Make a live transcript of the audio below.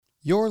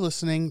You're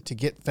listening to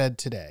Get Fed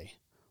Today,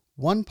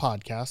 one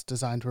podcast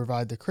designed to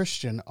provide the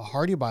Christian a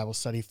hearty Bible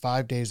study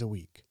 5 days a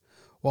week.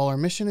 While our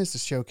mission is to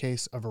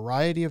showcase a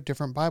variety of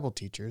different Bible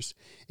teachers,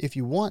 if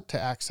you want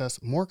to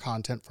access more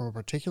content from a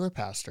particular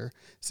pastor,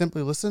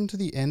 simply listen to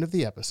the end of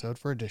the episode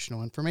for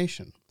additional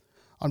information.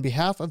 On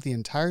behalf of the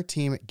entire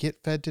team at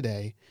Get Fed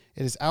Today,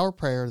 it is our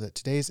prayer that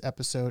today's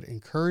episode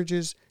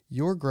encourages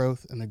your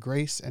growth in the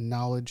grace and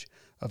knowledge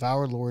of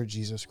our Lord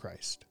Jesus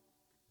Christ.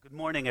 Good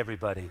morning,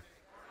 everybody.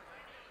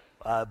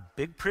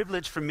 Big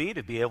privilege for me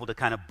to be able to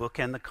kind of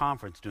bookend the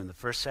conference, doing the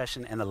first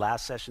session and the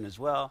last session as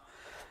well.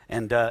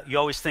 And you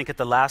always think at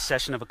the last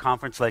session of a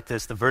conference like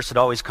this, the verse that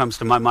always comes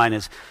to my mind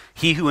is,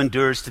 "He who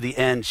endures to the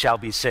end shall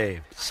be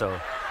saved." So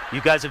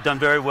you guys have done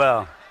very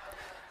well.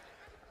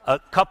 A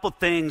couple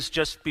things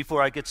just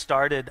before I get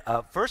started.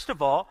 First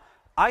of all,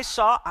 I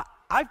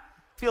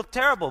feel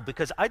terrible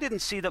because I didn't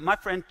see that my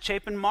friend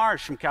Chapin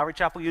Marsh from Calvary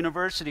Chapel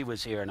University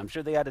was here, and I'm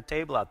sure they had a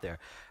table out there.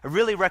 I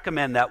really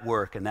recommend that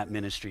work and that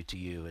ministry to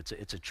you. It's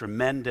a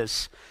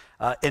tremendous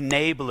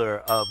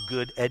enabler of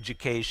good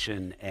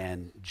education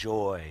and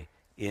joy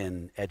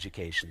in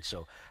education.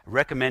 So I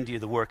recommend to you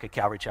the work at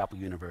Calvary Chapel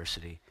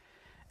University.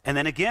 And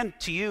then again,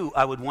 to you,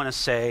 I would want to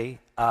say,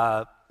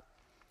 I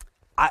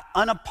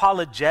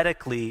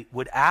unapologetically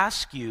would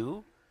ask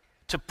you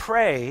to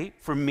pray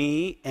for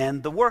me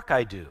and the work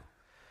I do.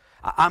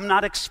 I'm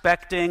not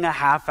expecting a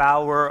half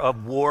hour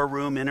of war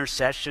room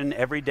intercession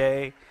every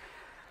day,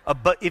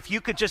 but if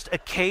you could just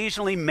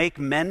occasionally make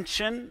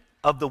mention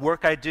of the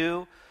work I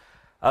do.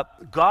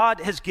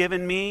 God has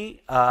given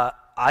me,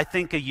 I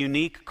think, a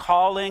unique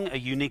calling, a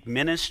unique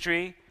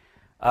ministry.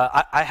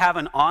 I have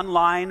an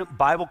online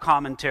Bible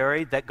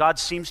commentary that God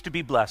seems to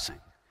be blessing.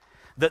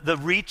 The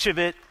reach of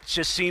it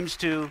just seems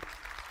to,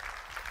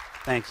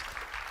 thanks.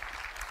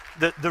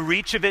 The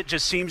reach of it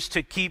just seems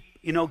to keep,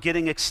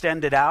 getting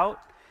extended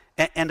out.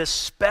 And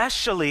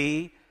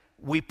especially,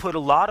 we put a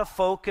lot of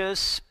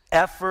focus,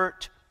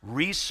 effort,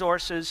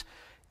 resources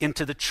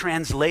into the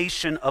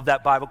translation of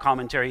that Bible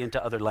commentary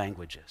into other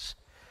languages.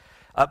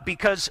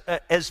 Because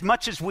as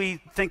much as we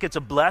think it's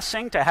a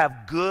blessing to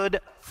have good,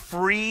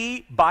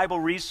 free Bible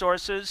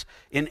resources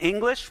in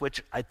English,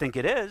 which I think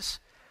it is,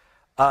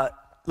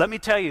 let me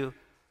tell you,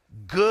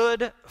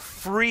 good,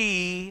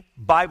 free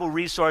Bible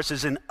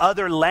resources in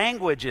other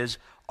languages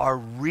are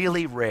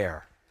really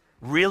rare,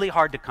 really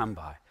hard to come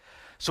by.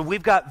 So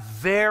we've got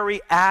very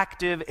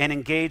active and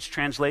engaged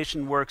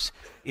translation works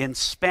in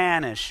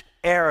Spanish,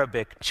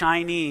 Arabic,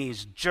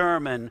 Chinese,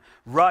 German,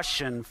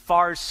 Russian,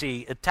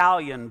 Farsi,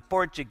 Italian,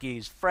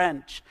 Portuguese,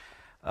 French,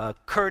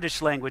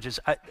 Kurdish languages,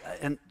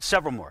 and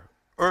several more,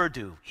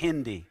 Urdu,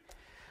 Hindi.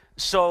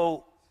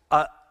 So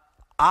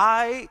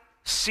I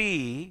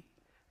see,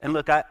 and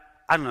look, I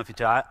don't know if you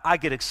tell, I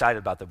get excited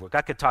about the work.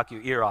 I could talk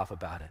your ear off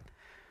about it.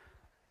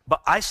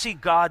 But I see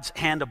God's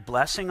hand of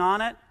blessing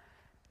on it.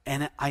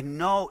 And I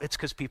know it's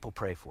because people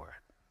pray for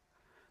it.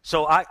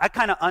 So I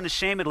kind of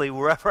unashamedly,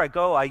 wherever I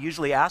go, I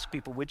usually ask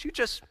people, would you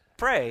just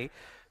pray?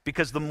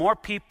 Because the more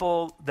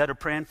people that are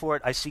praying for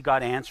it, I see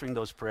God answering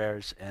those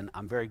prayers, and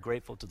I'm very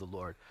grateful to the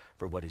Lord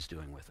for what he's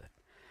doing with it.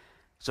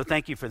 So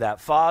thank you for that.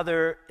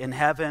 Father in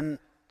heaven,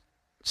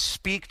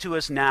 speak to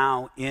us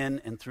now in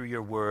and through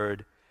your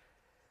word.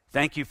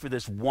 Thank you for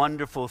this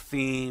wonderful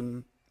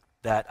theme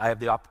that I have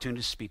the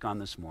opportunity to speak on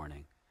this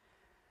morning.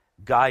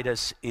 Guide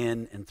us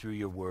in and through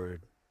your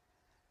word.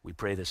 We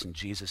pray this in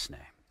Jesus' name.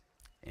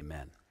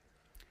 Amen.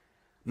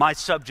 My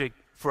subject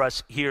for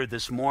us here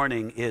this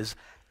morning is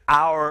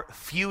our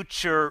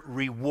future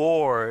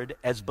reward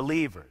as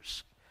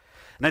believers.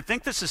 And I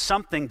think this is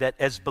something that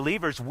as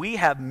believers we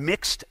have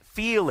mixed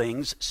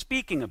feelings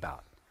speaking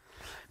about.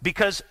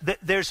 Because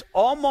there's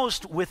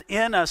almost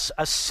within us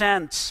a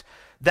sense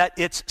that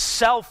it's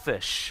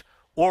selfish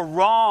or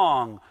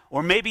wrong,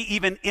 or maybe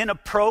even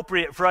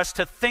inappropriate for us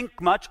to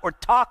think much or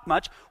talk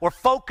much or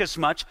focus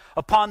much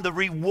upon the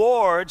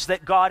rewards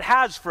that God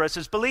has for us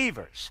as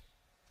believers.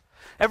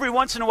 Every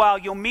once in a while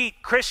you'll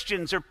meet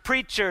Christians or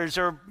preachers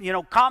or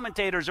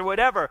commentators or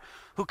whatever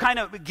who kind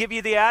of give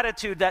you the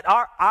attitude that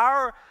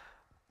our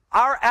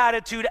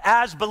attitude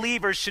as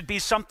believers should be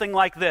something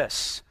like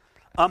this.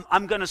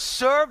 I'm going to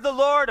serve the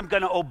Lord, I'm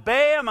going to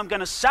obey him, I'm going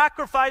to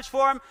sacrifice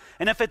for him,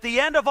 and if at the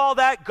end of all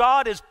that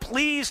God is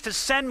pleased to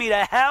send me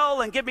to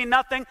hell and give me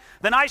nothing,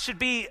 then I should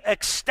be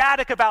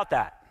ecstatic about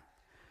that.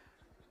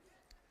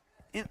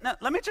 Now,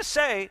 let me just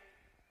say,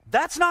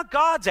 that's not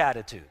God's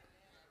attitude.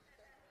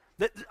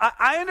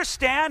 I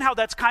understand how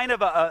that's kind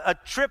of a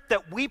trip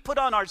that we put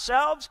on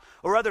ourselves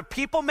or other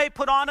people may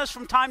put on us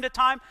from time to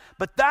time,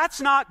 but that's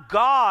not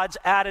God's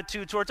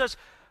attitude towards us.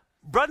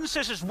 Brothers and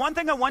sisters, one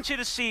thing I want you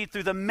to see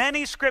through the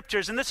many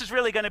scriptures, and this is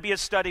really going to be a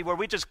study where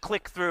we just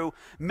click through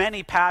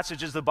many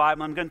passages of the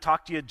Bible. I'm going to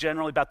talk to you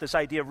generally about this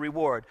idea of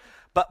reward.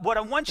 But what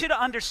I want you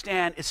to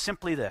understand is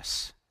simply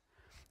this,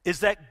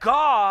 is that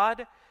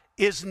God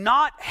is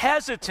not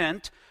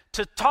hesitant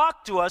to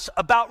talk to us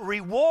about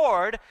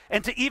reward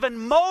and to even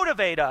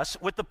motivate us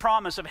with the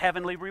promise of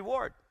heavenly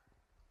reward.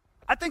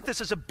 I think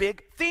this is a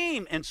big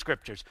theme in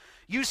scriptures.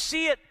 you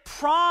see it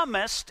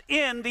promised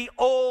in the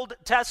Old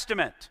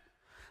Testament.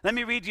 Let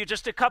me read you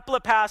just a couple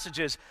of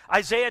passages.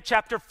 Isaiah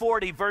chapter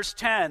 40, verse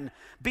 10.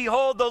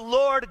 Behold, the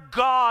Lord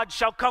God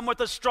shall come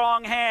with a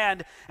strong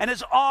hand, and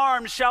his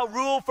arm shall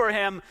rule for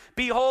him.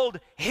 Behold,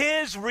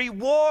 his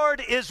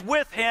reward is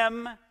with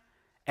him,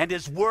 and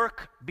his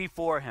work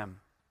before him.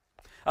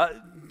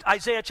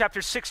 Isaiah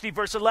chapter 60,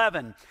 verse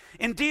 11.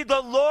 Indeed, the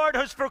Lord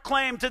has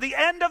proclaimed to the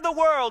end of the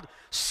world,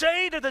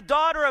 say to the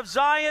daughter of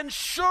Zion,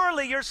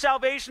 surely your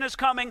salvation is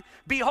coming.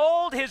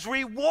 Behold, his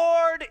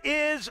reward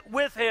is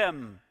with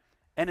him,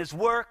 and his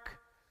work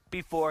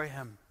before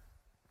him.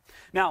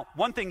 Now,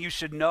 one thing you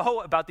should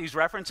know about these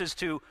references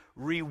to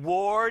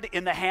reward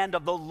in the hand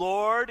of the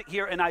Lord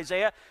here in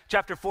Isaiah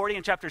chapter 40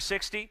 and chapter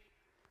 60,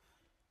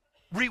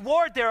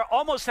 reward there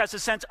almost has a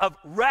sense of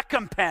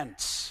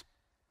recompense.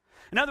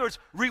 In other words,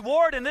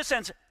 reward in this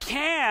sense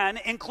can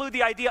include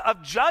the idea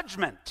of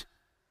judgment.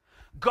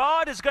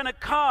 God is going to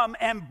come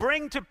and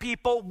bring to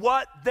people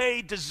what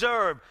they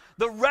deserve,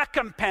 the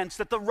recompense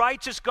that the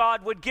righteous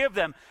God would give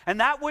them. And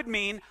that would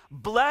mean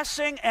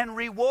blessing and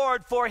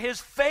reward for his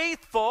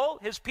faithful,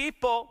 his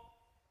people,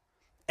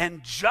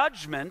 and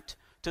judgment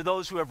to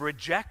those who have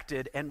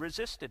rejected and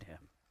resisted him.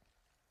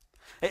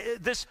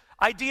 This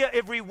idea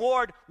of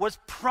reward was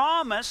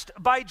promised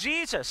by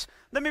Jesus.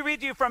 Let me read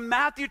to you from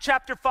Matthew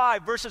chapter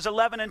 5, verses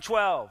 11 and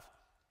 12.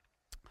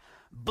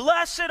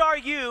 Blessed are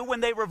you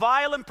when they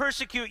revile and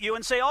persecute you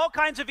and say all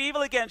kinds of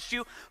evil against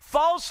you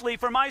falsely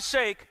for my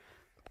sake.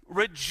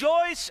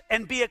 Rejoice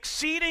and be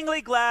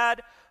exceedingly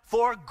glad,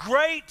 for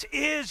great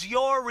is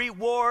your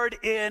reward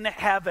in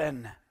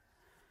heaven.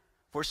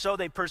 For so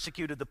they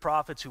persecuted the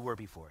prophets who were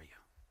before you.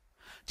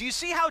 Do you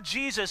see how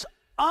Jesus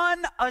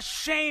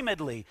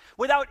unashamedly,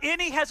 without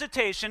any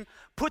hesitation,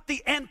 put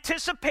the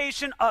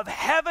anticipation of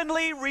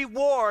heavenly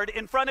reward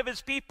in front of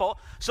his people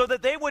so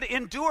that they would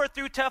endure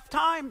through tough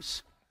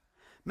times?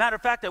 Matter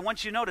of fact, I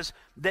want you to notice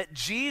that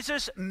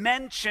Jesus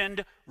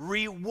mentioned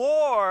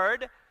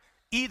reward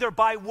either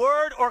by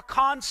word or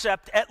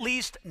concept at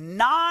least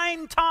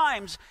 9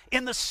 times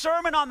in the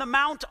Sermon on the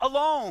Mount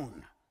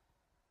alone.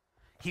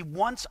 He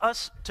wants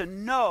us to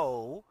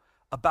know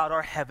about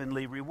our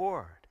heavenly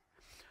reward.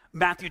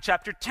 Matthew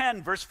chapter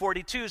 10, verse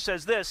 42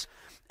 says this,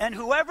 and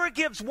whoever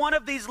gives one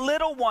of these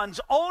little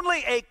ones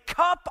only a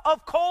cup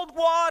of cold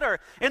water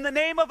in the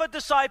name of a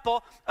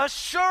disciple,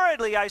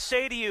 assuredly I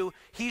say to you,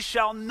 he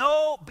shall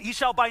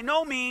by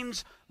no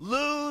means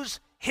lose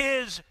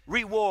his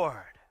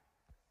reward.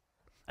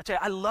 I tell you,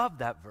 I love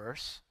that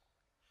verse.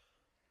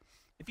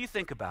 If you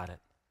think about it,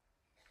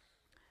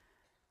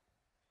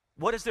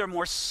 what is there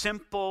more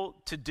simple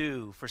to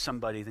do for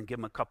somebody than give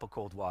them a cup of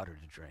cold water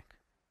to drink?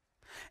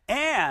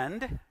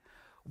 And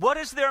what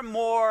is there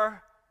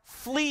more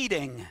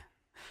fleeting?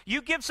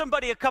 You give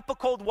somebody a cup of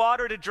cold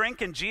water to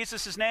drink in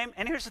Jesus' name,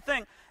 and here's the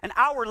thing, an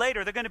hour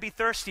later they're going to be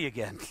thirsty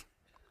again.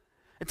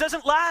 It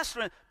doesn't last,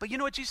 but you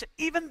know what Jesus said?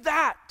 Even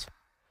that,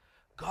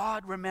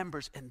 God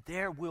remembers, and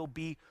there will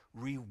be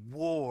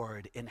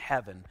reward in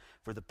heaven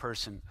for the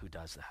person who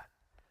does that.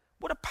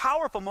 What a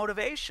powerful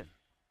motivation.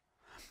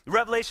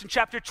 Revelation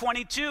chapter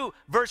 22,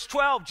 verse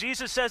 12,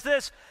 Jesus says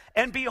this,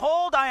 and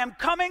behold, I am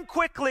coming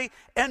quickly,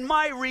 and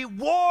my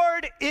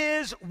reward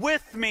is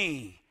with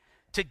me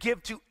to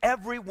give to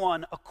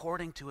everyone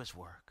according to his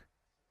work.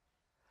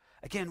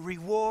 Again,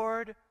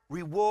 reward,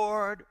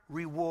 reward,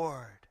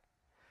 reward.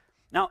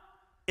 Now,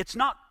 it's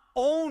not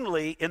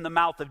only in the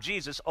mouth of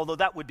Jesus, although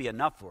that would be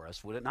enough for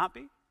us, would it not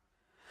be?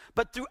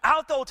 But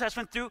throughout the Old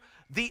Testament, through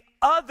the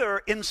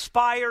other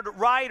inspired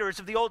writers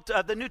of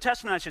the New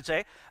Testament, I should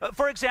say.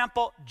 For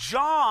example,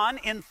 John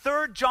in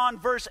 3 John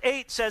verse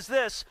 8 says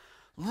this,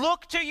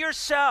 look to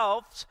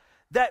yourselves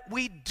that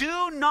we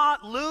do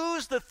not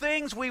lose the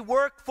things we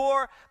work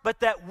for, but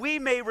that we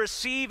may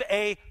receive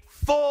a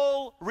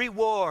full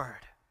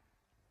reward.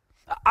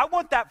 I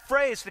want that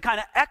phrase to kind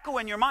of echo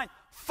in your mind,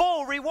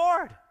 full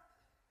reward.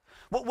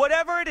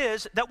 Whatever it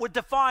is that would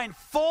define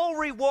full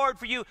reward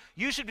for you,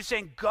 you should be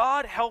saying,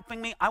 God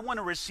helping me, I want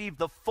to receive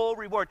the full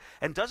reward.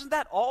 And doesn't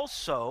that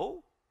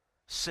also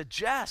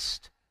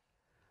suggest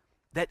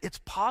that it's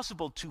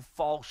possible to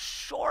fall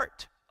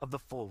short of the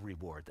full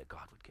reward that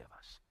God would give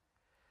us?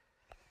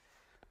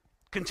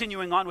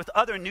 Continuing on with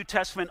other New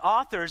Testament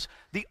authors,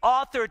 the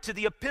author to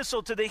the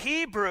epistle to the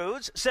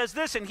Hebrews says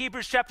this in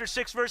Hebrews chapter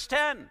 6, verse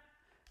 10.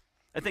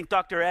 I think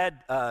Dr. Ed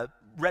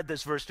read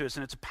this verse to us,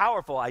 and it's a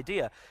powerful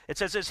idea. It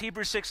says this,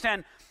 Hebrews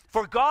 6:10,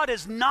 for God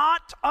is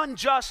not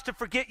unjust to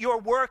forget your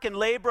work and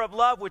labor of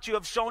love which you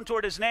have shown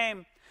toward his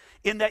name,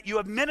 in that you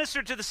have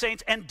ministered to the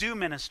saints and do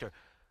minister.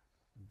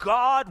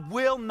 God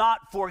will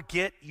not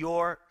forget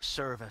your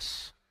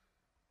service.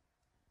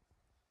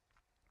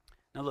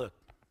 Now look,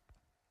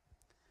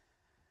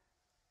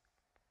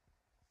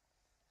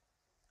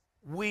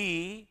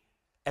 we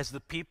as the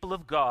people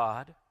of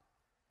God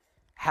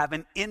have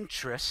an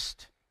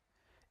interest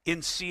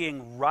in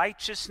seeing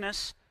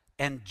righteousness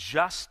and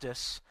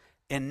justice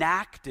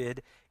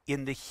enacted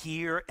in the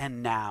here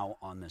and now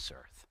on this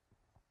earth.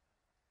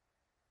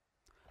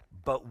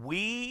 But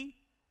we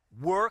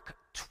work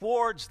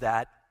towards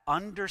that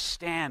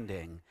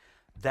understanding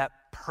that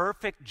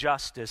perfect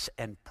justice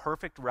and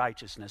perfect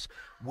righteousness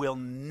will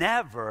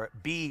never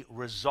be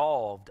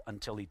resolved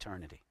until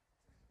eternity.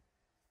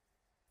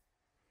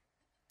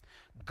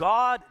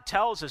 God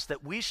tells us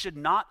that we should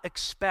not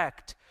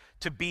expect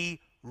to be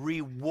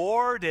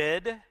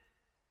rewarded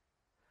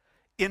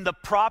in the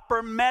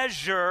proper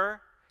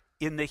measure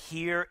in the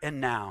here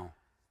and now.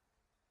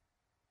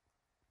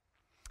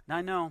 Now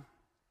I know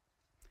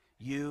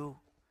you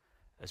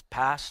as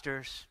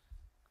pastors,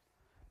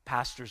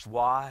 pastors'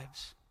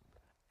 wives,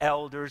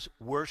 elders,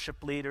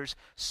 worship leaders,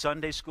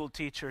 Sunday school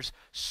teachers,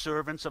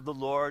 servants of the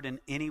Lord in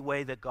any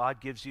way that God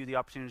gives you the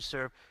opportunity to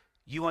serve,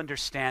 you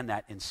understand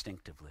that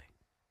instinctively.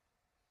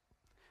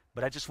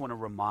 But I just want to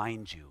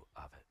remind you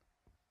of it.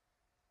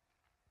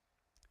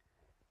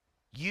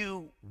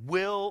 You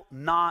will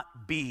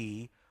not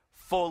be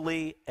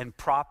fully and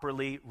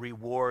properly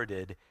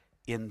rewarded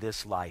in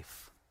this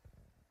life.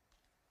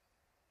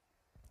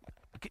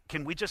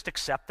 Can we just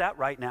accept that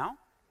right now?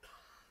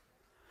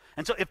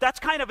 And so if that's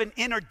kind of an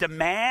inner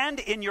demand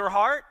in your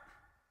heart,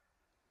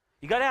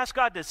 you got to ask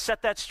God to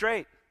set that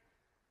straight.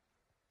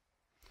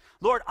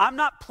 Lord, I'm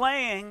not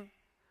playing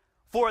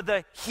for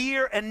the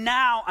here and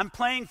now. I'm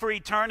playing for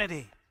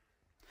eternity.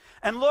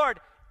 And Lord,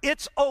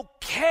 it's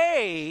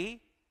okay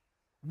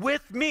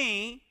with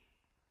me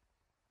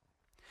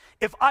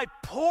if I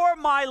pour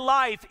my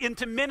life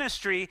into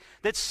ministry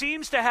that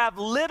seems to have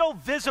little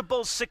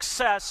visible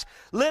success,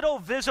 little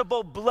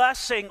visible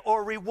blessing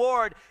or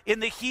reward in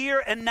the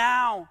here and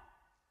now,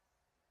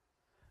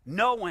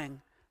 knowing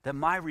that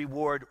my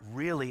reward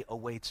really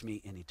awaits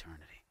me in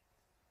eternity.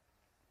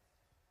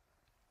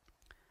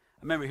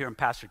 I remember hearing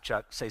Pastor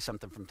Chuck say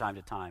something from time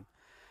to time.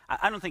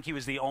 I don't think he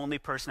was the only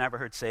person I ever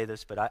heard say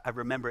this, but I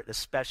remember it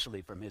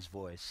especially from his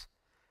voice.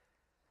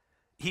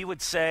 He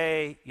would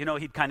say,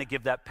 he'd kind of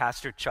give that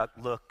Pastor Chuck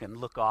look and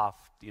look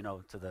off,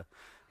 to the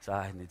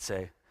side, and he'd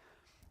say,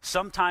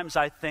 sometimes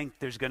I think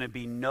there's going to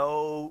be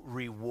no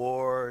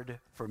reward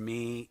for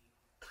me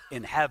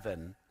in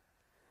heaven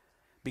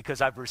because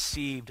I've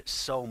received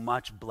so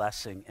much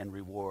blessing and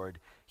reward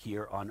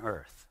here on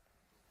earth.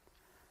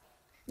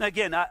 Now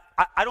again,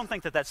 I don't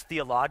think that that's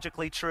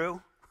theologically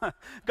true.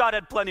 God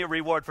had plenty of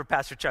reward for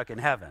Pastor Chuck in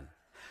heaven.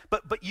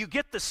 But you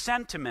get the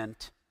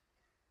sentiment.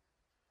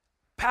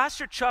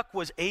 Pastor Chuck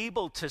was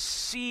able to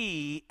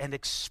see and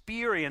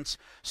experience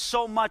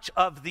so much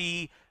of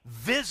the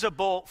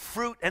visible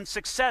fruit and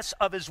success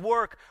of his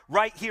work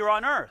right here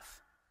on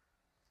earth.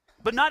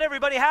 But not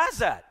everybody has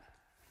that.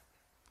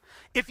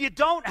 If you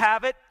don't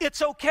have it,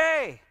 it's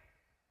okay.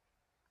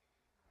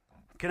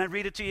 Can I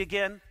read it to you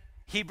again?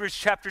 Hebrews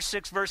chapter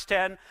 6, verse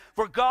 10.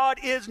 For God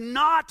is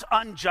not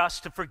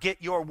unjust to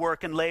forget your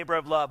work and labor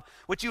of love,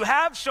 which you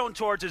have shown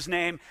towards his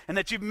name, and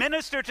that you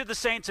minister to the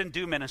saints and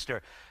do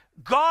minister.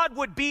 God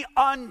would be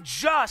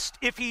unjust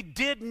if he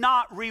did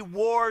not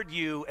reward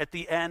you at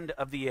the end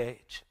of the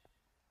age.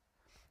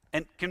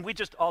 And can we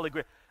just all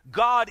agree?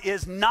 God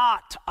is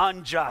not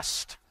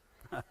unjust.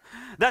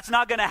 That's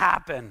not going to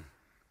happen.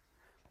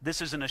 This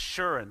is an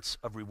assurance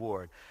of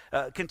reward.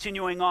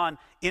 Continuing on,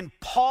 in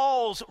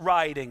Paul's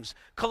writings,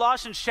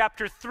 Colossians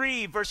chapter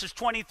 3, verses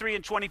 23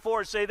 and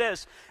 24 say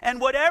this,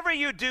 and whatever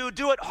you do,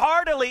 do it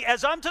heartily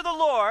as unto the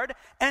Lord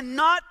and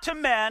not to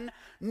men,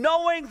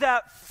 knowing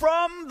that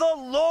from the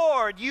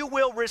Lord you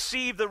will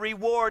receive the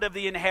reward of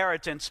the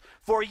inheritance,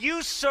 for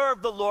you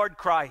serve the Lord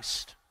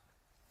Christ.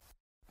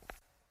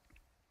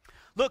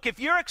 Look, if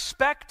you're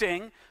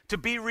expecting to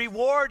be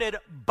rewarded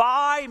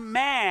by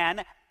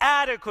man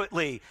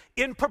adequately,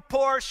 in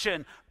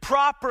proportion,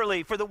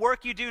 properly for the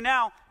work you do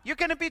now, you're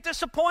going to be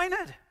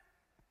disappointed.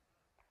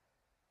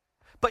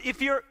 But if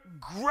you're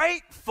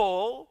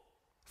grateful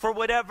for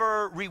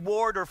whatever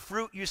reward or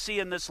fruit you see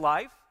in this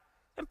life,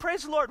 and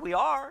praise the Lord, we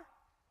are,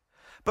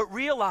 but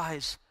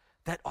realize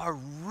that our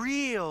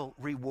real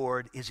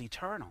reward is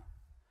eternal.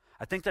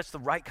 I think that's the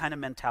right kind of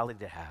mentality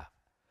to have.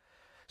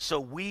 So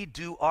we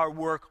do our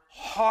work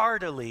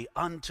heartily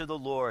unto the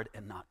Lord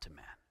and not to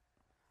man.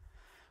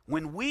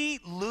 When we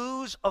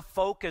lose a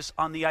focus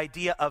on the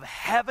idea of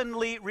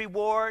heavenly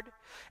reward,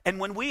 and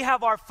when we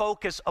have our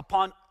focus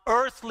upon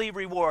earthly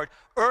reward,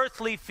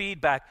 earthly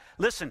feedback,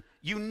 listen,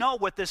 you know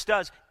what this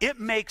does. It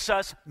makes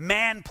us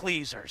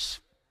man-pleasers.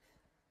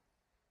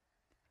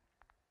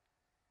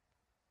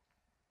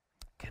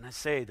 Can I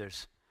say there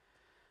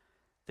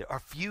are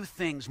few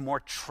things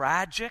more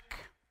tragic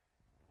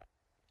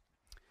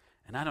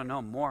and I don't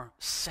know, more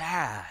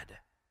sad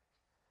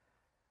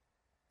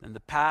than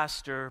the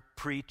pastor,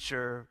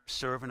 preacher,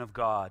 servant of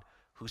God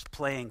who's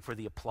playing for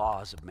the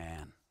applause of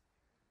man.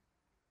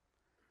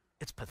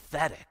 It's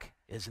pathetic,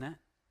 isn't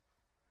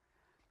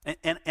it?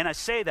 And I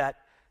say that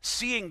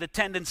seeing the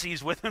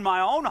tendencies within my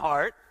own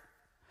heart,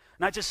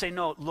 and I just say,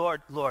 no,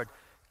 Lord,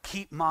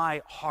 keep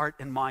my heart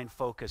and mind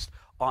focused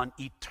on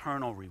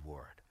eternal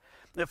reward.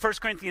 1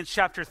 Corinthians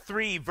chapter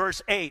 3,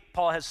 verse 8,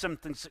 Paul has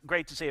something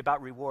great to say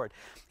about reward.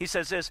 He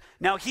says this,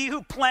 now he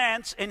who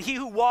plants and he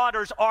who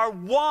waters are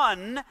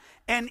one,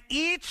 and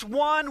each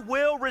one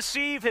will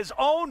receive his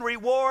own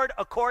reward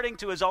according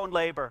to his own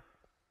labor.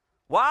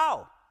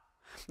 Wow.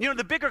 You know,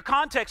 the bigger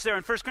context there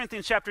in 1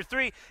 Corinthians chapter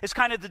 3 is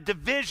kind of the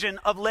division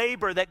of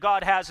labor that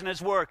God has in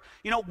his work.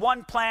 You know,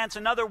 one plants,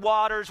 another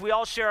waters, we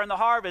all share in the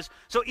harvest.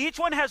 So each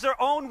one has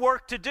their own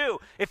work to do.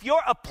 If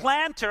you're a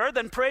planter,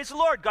 then praise the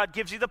Lord, God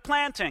gives you the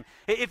planting.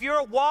 If you're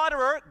a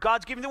waterer,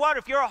 God's giving you the water.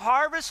 If you're a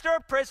harvester,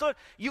 praise the Lord.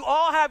 You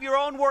all have your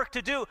own work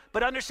to do,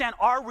 but understand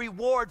our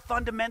reward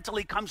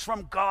fundamentally comes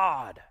from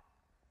God.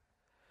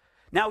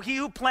 Now he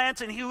who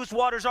plants and he who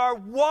waters are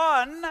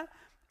one,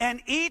 and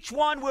each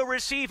one will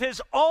receive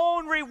his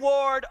own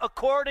reward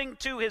according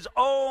to his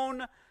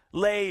own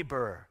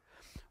labor.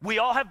 We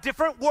all have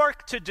different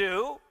work to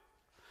do,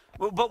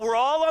 but we're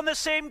all on the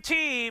same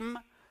team,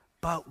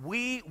 but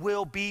we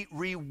will be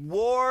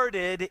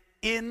rewarded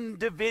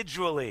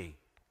individually.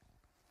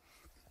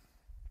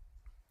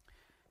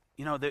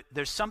 You know,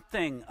 there's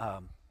something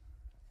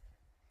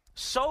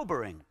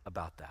sobering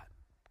about that.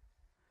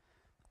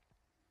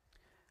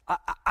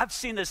 I've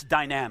seen this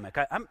dynamic.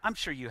 I'm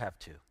sure you have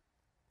too.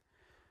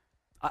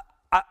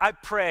 I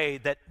pray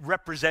that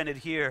represented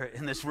here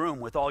in this room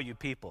with all you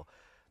people,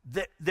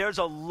 that there's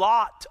a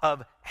lot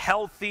of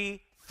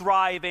healthy,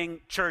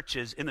 thriving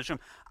churches in this room.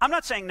 I'm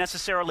not saying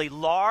necessarily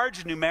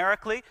large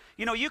numerically.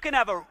 You know, you can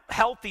have a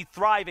healthy,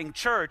 thriving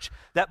church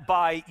that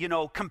by, you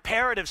know,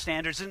 comparative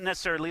standards isn't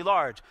necessarily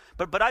large.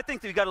 But I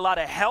think that we've got a lot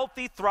of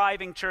healthy,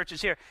 thriving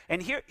churches here.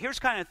 And here's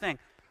kind of the thing.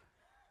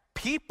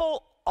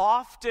 People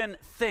often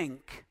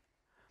think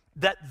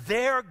that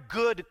they're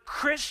good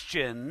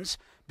Christians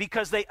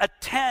because they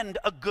attend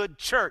a good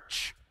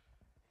church.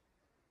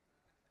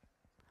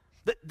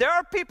 There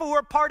are people who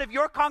are part of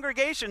your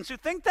congregations who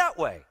think that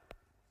way.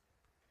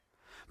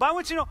 But I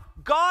want you to know,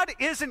 God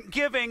isn't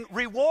giving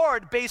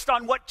reward based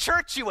on what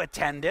church you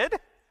attended.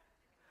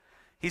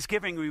 He's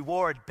giving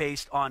reward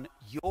based on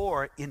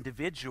your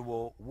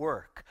individual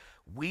work.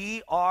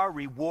 We are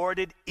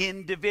rewarded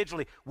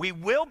individually. We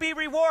will be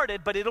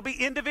rewarded, but it'll be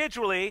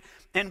individually,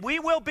 and we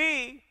will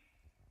be.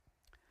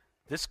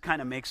 This kind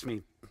of makes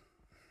me,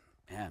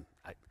 man,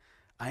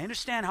 I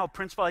understand how a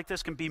principle like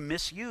this can be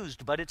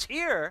misused, but it's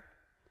here.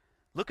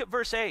 Look at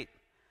verse 8.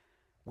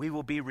 We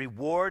will be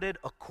rewarded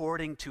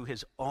according to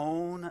his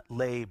own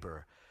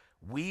labor.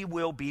 We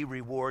will be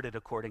rewarded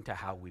according to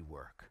how we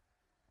work.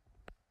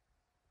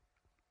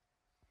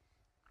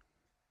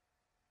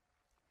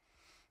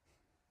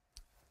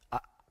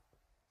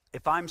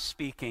 If I'm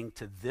speaking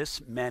to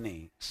this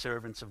many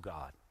servants of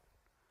God,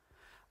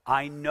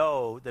 I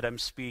know that I'm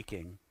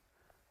speaking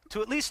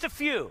to at least a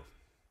few,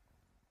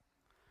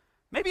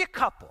 maybe a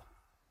couple.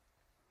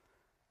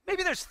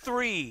 Maybe there's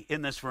 3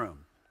 in this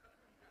room.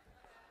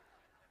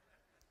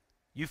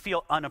 You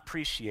feel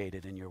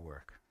unappreciated in your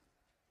work.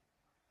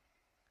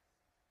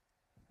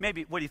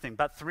 Maybe, what do you think,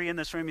 about 3 in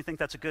this room? You think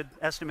that's a good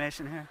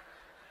estimation here?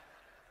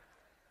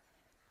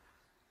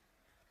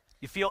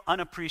 You feel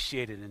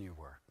unappreciated in your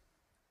work.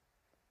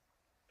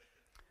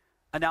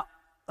 And now,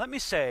 let me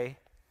say,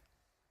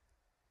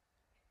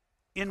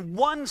 in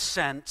one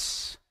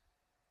sense,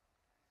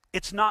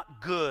 it's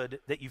not good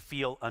that you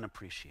feel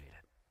unappreciated.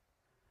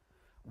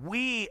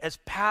 We as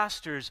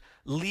pastors,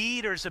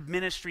 leaders of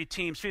ministry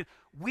teams,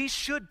 we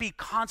should be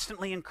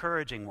constantly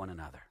encouraging one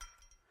another.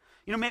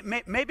 You know,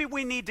 maybe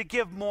we need to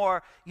give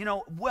more, you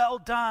know, well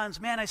done.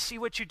 Man, I see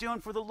what you're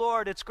doing for the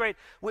Lord. It's great.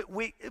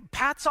 We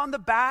pats on the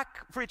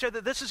back for each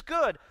other. This is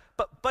good.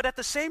 But at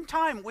the same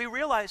time, we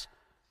realize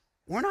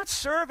we're not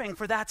serving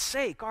for that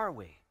sake, are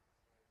we?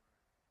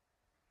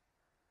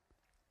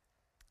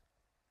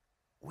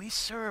 We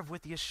serve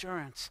with the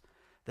assurance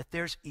that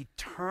there's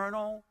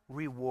eternal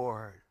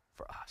reward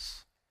for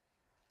us.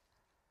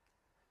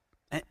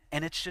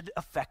 And it should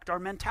affect our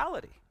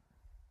mentality.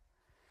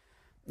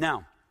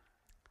 Now,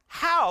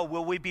 how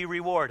will we be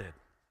rewarded?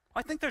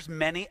 I think there's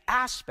many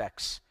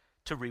aspects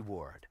to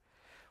reward.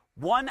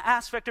 One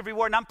aspect of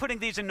reward, and I'm putting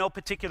these in no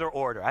particular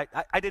order.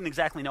 I didn't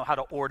exactly know how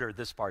to order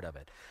this part of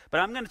it.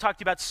 But I'm going to talk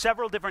to you about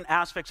several different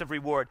aspects of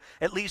reward,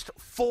 at least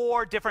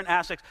 4 different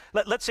aspects.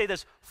 Let's say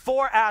this,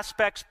 4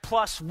 aspects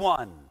plus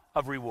 1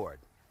 of reward.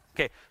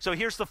 Okay, so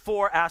here's the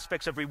 4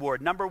 aspects of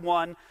reward. Number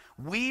 1,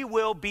 we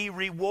will be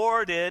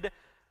rewarded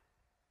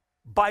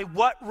by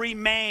what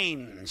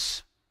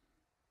remains.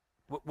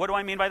 What do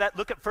I mean by that?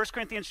 Look at 1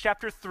 Corinthians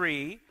chapter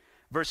 3,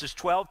 verses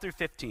 12 through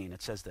 15.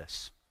 It says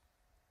this.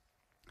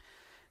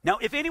 Now,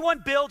 if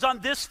anyone builds on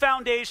this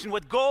foundation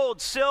with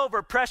gold,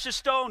 silver, precious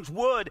stones,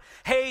 wood,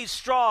 hay,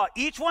 straw,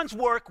 each one's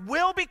work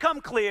will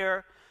become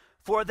clear,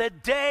 for the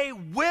day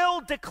will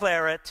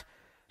declare it,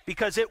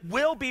 because it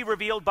will be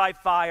revealed by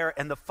fire,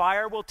 and the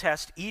fire will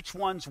test each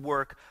one's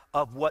work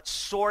of what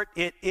sort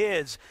it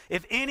is.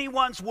 If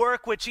anyone's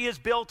work which he has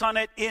built on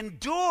it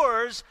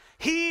endures,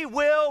 he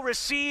will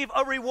receive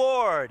a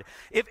reward.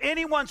 If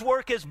anyone's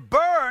work is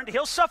burned,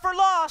 he'll suffer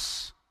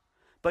loss,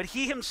 but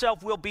he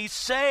himself will be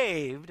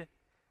saved,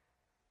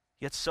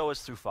 yet so is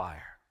through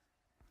fire.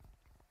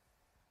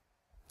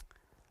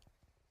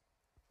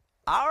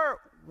 Our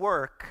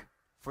work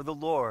for the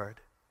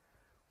Lord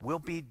will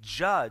be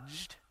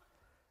judged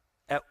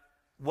at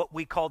what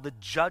we call the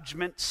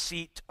judgment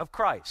seat of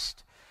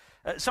Christ.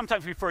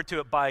 sometimes refer to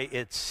it by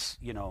its,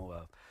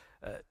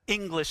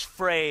 English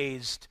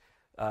phrased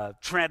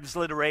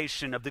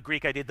transliteration of the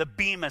Greek idea, the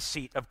bema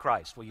seat of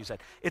Christ. We'll use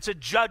that. It's a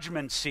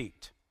judgment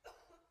seat.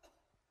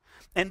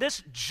 And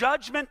this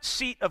judgment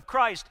seat of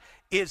Christ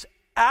is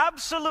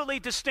absolutely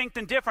distinct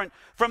and different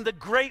from the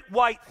great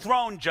white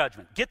throne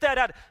judgment. Get that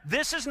out.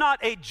 This is not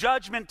a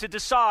judgment to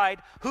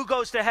decide who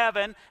goes to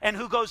heaven and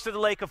who goes to the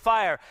lake of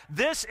fire.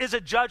 This is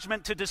a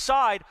judgment to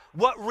decide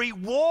what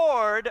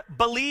reward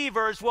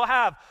believers will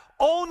have.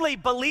 Only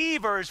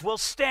believers will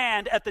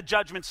stand at the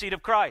judgment seat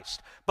of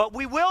Christ, but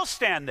we will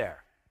stand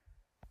there.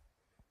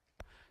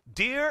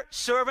 Dear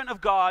servant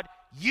of God,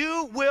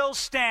 you will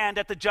stand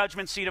at the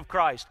judgment seat of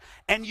Christ,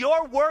 and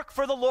your work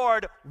for the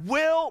Lord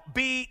will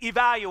be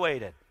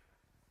evaluated.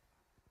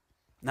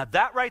 Now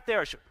that right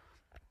there should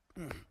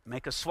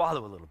make us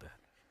swallow a little bit.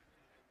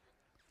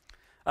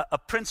 A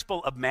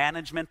principle of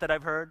management that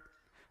I've heard,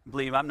 I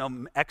believe I'm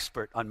no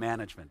expert on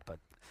management, but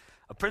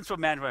a principle of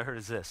management I heard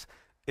is this,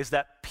 is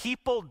that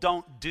people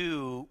don't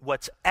do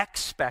what's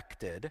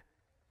expected,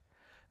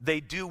 they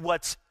do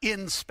what's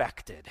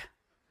inspected.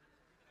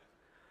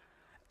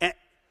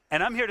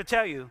 And I'm here to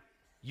tell you,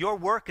 your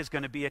work is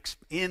going to be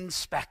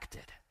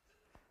inspected.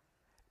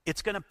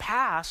 It's going to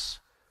pass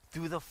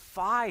through the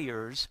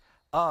fires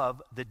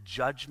of the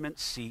judgment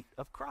seat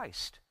of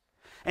Christ.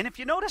 And if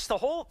you notice the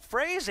whole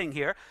phrasing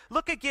here,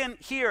 look again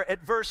here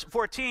at verse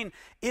 14.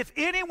 If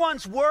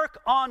anyone's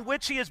work on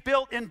which he is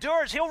built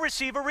endures, he'll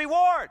receive a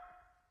reward.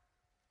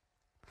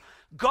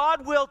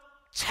 God will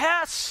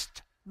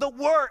test the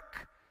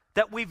work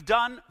that we've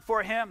done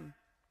for him.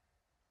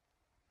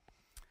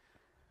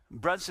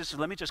 Brothers and sisters,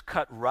 let me just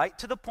cut right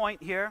to the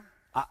point here.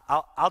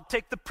 I'll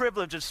take the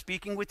privilege of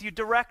speaking with you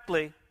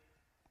directly.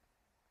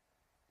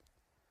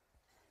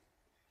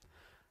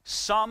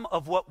 Some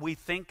of what we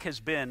think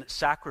has been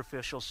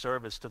sacrificial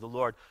service to the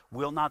Lord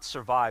will not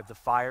survive the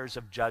fires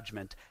of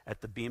judgment at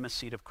the bema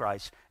seat of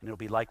Christ, and it'll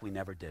be like we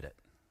never did it.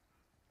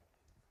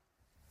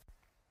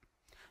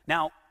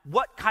 Now,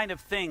 what kind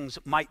of things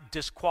might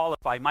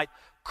disqualify, might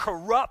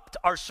corrupt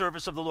our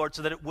service of the Lord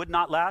so that it would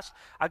not last?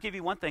 I'll give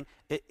you one thing.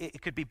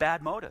 It could be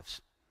bad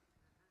motives.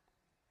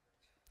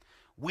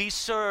 We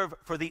serve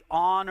for the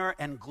honor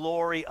and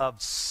glory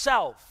of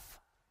self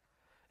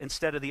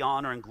instead of the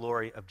honor and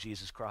glory of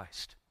Jesus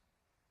Christ.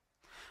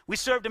 We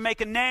serve to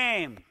make a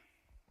name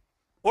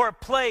or a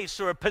place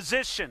or a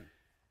position.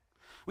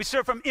 We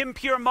serve from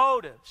impure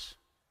motives.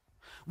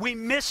 We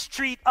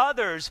mistreat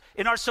others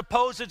in our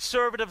supposed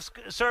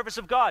service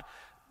of God.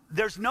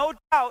 There's no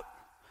doubt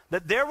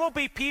that there will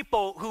be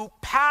people who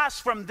pass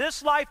from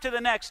this life to the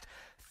next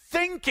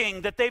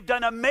thinking that they've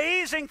done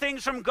amazing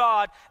things from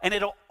God, and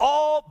it'll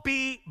all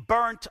be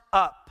burnt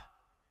up.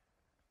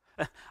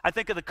 I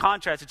think of the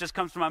contrast. It just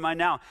comes to my mind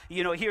now.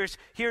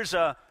 Here's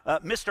a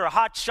Mr.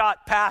 Hotshot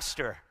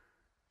pastor.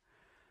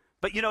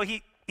 But,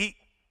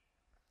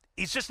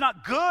 he's just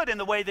not good in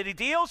the way that he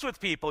deals with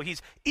people.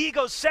 He's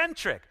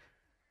egocentric.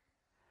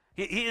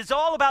 He is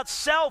all about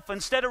self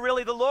instead of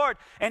really the Lord.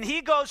 And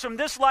he goes from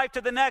this life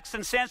to the next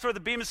and stands for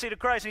the bema seat of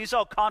Christ. And he's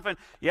all confident,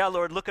 yeah,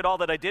 Lord, look at all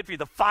that I did for you.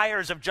 The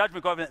fires of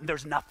judgment go over, and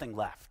there's nothing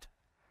left.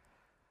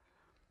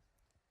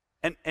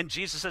 And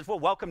Jesus says, well,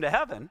 welcome to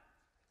heaven.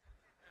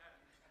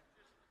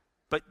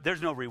 But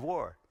there's no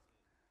reward.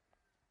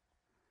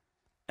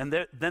 And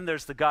then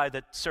there's the guy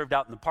that served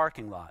out in the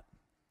parking lot.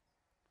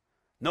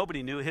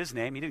 Nobody knew his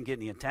name. He didn't get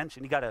any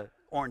attention. He got an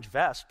orange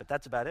vest, but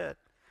that's about it.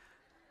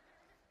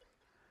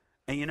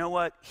 And you know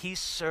what? He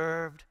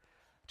served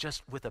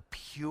just with a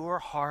pure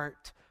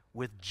heart,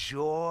 with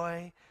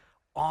joy,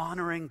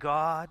 honoring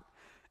God.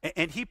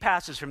 And he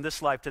passes from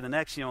this life to the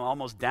next,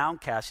 almost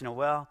downcast.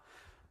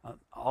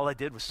 All I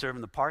did was serve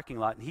in the parking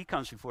lot. And he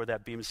comes before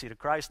that bema seat of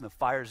Christ, and the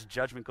fires of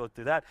judgment go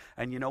through that.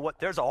 And you know what?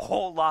 There's a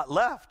whole lot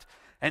left.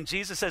 And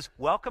Jesus says,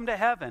 welcome to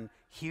heaven.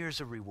 Here's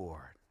a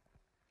reward.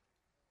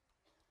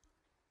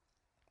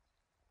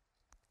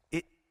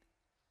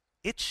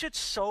 It should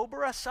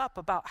sober us up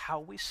about how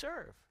we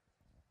serve.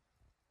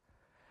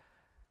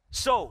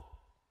 So,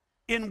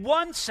 in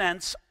one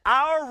sense,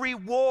 our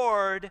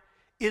reward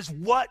is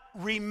what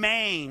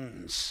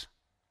remains.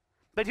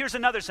 But here's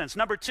another sense.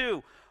 Number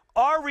two,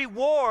 our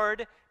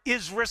reward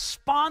is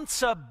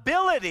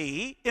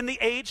responsibility in the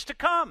age to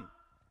come.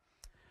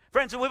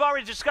 Friends, we've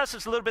already discussed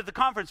this a little bit at the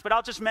conference, but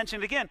I'll just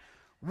mention it again.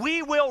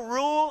 We will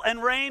rule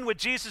and reign with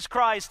Jesus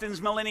Christ in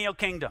his millennial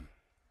kingdom.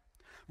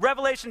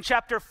 Revelation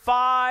chapter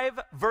 5,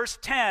 verse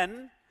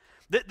 10,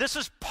 this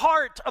is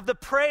part of the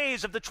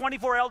praise of the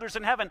 24 elders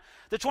in heaven,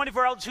 the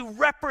 24 elders who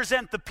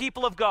represent the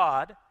people of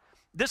God.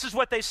 This is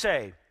what they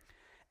say.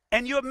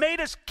 And you have made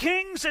us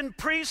kings and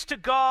priests to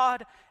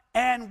God,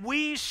 and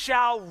we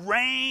shall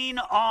reign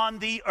on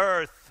the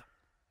earth.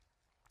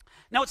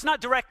 Now, it's not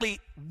directly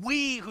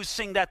we who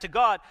sing that to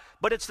God,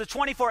 but it's the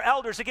 24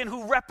 elders, again,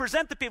 who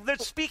represent the people. They're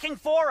speaking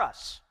for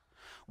us.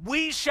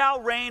 We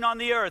shall reign on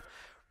the earth.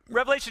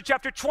 Revelation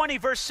chapter 20,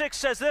 verse 6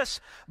 says this,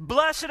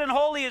 blessed and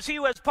holy is he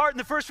who has part in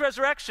the first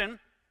resurrection.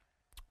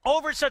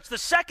 Over such the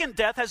second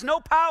death has no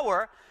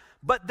power,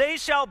 but they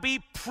shall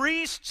be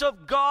priests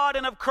of God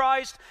and of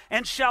Christ,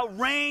 and shall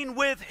reign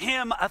with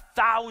him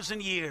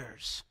 1,000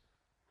 years.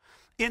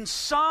 In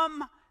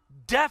some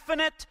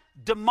definite,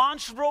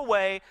 demonstrable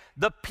way,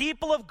 the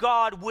people of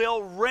God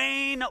will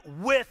reign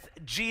with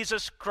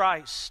Jesus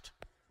Christ.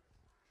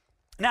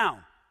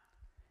 Now,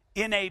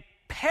 in a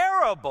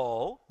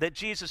parable that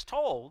Jesus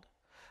told,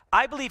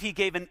 I believe he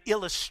gave an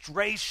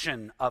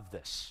illustration of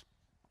this.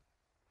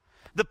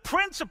 The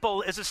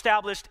principle is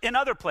established in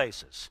other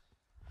places,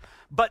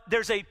 but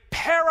there's a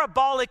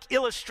parabolic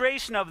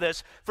illustration of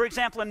this. For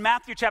example, in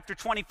Matthew chapter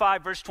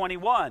 25, verse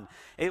 21,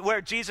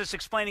 where Jesus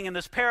explaining in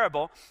this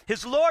parable,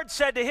 his Lord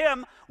said to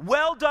him,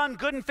 "Well done,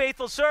 good and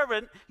faithful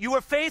servant. You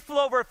were faithful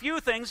over a few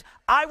things.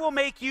 I will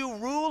make you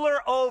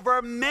ruler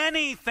over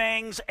many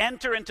things.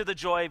 Enter into the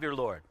joy of your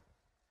Lord."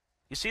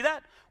 You see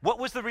that? What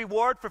was the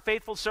reward for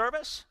faithful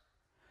service?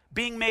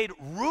 Being made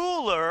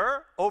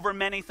ruler over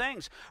many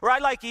things. Or I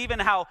like even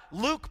how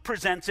Luke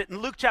presents it in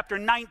Luke chapter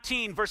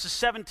 19, verses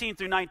 17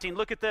 through 19.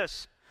 Look at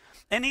this.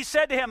 And he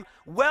said to him,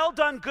 "Well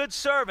done, good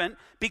servant,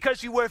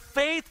 because you were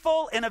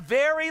faithful in a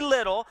very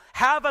little,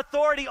 have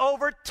authority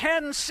over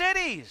 10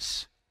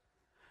 cities.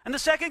 And the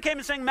second came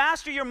and saying,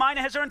 Master, your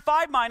mina has earned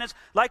 5 minas.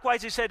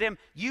 Likewise, he said to him,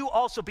 you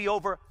also be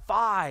over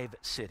 5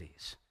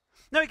 cities.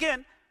 Now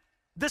again,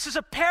 this is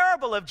a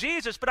parable of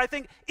Jesus, but I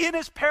think in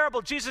his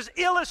parable, Jesus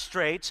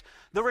illustrates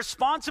the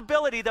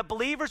responsibility that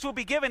believers will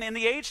be given in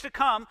the age to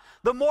come.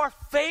 The more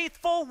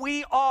faithful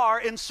we are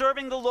in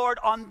serving the Lord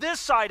on this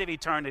side of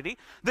eternity,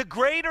 the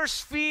greater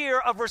sphere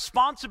of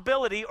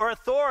responsibility or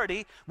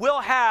authority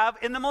we'll have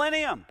in the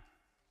millennium.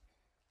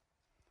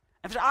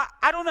 And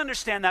I don't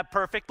understand that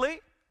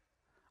perfectly.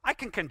 I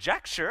can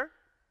conjecture.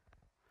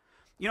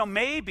 You know,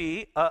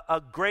 maybe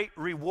a great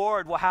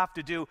reward will have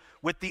to do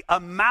with the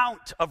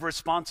amount of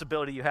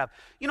responsibility you have.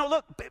 You know,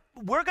 look,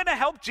 we're going to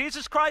help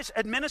Jesus Christ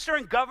administer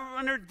and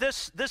govern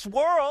this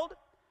world.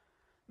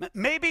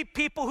 Maybe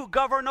people who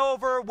govern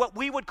over what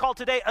we would call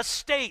today a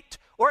state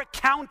or a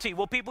county,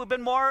 well, people who've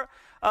been more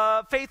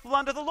faithful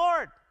unto the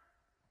Lord.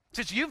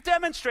 Since you've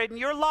demonstrated in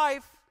your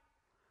life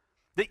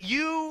that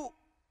you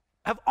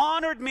have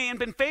honored me and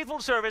been faithful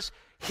to service,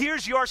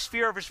 here's your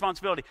sphere of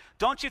responsibility.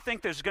 Don't you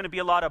think there's going to be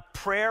a lot of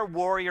prayer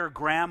warrior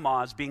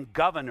grandmas being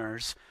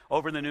governors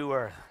over the new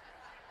earth?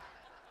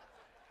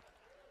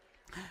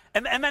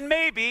 And then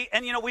maybe,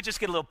 and you know, we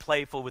just get a little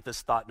playful with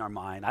this thought in our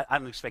mind. I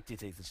don't expect you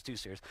to take this too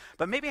serious,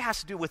 but maybe it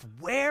has to do with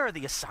where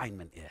the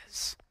assignment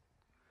is.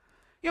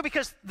 You know,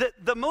 because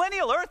the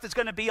millennial earth is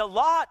going to be a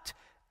lot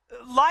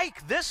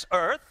like this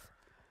earth,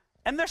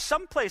 and there's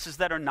some places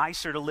that are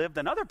nicer to live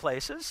than other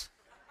places.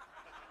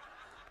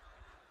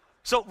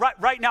 So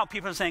right now,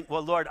 people are saying,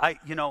 well, Lord,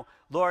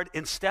 Lord,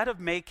 instead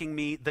of making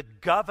me the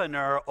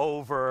governor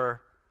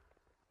over,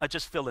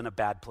 just fill in a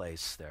bad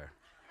place there.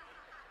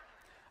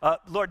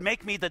 Lord,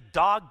 make me the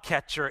dog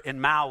catcher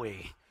in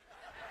Maui.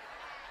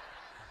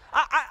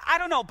 I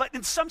don't know, but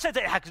in some sense,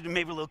 it has to do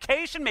maybe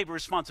location, maybe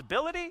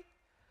responsibility.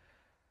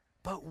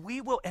 But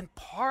we will, and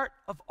part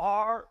of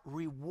our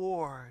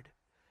reward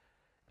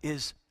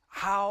is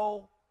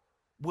how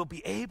we'll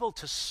be able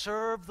to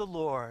serve the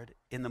Lord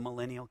in the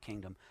millennial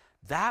kingdom.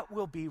 That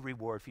will be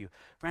reward for you.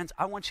 Friends,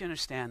 I want you to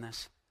understand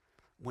this.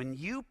 When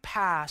you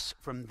pass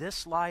from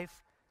this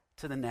life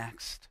to the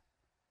next,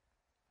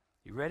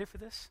 you ready for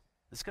this?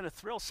 It's going to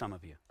thrill some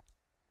of you.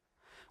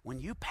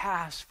 When you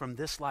pass from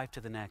this life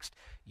to the next,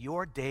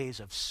 your days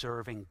of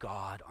serving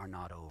God are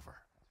not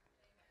over.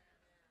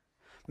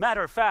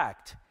 Matter of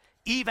fact,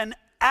 even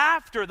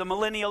after the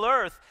millennial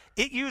earth,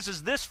 it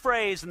uses this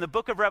phrase in the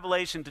book of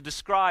Revelation to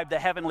describe the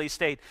heavenly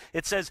state.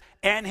 It says,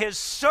 and his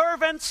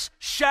servants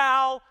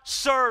shall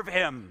serve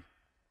him.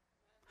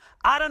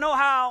 I don't know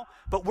how,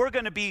 but we're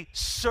going to be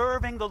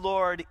serving the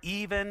Lord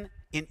even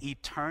in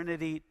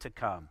eternity to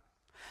come.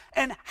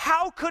 And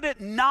how could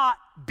it not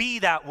be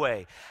that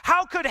way?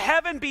 How could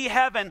heaven be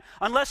heaven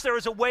unless there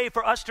is a way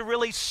for us to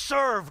really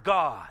serve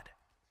God?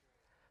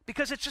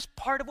 Because it's just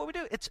part of what we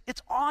do. It's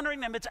honoring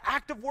them. It's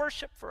act of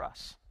worship for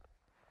us.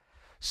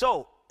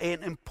 So,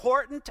 an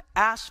important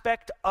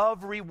aspect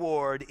of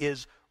reward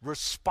is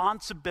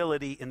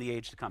responsibility in the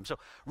age to come. So,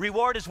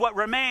 reward is what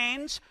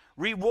remains.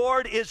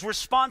 Reward is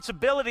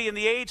responsibility in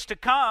the age to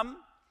come.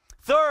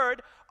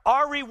 Third,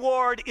 our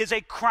reward is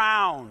a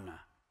crown.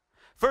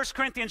 1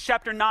 Corinthians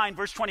chapter 9,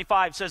 verse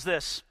 25 says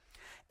this,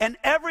 and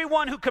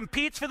everyone who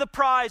competes for the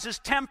prize is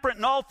temperate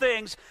in all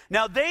things.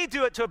 Now they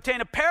do it to obtain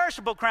a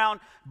perishable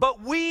crown,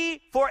 but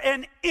we for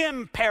an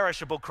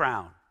imperishable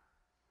crown.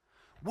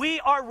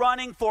 We are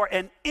running for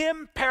an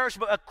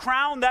imperishable, a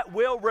crown that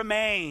will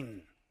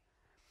remain.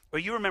 Or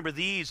you remember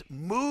these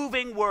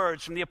moving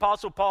words from the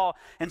Apostle Paul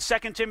in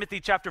 2 Timothy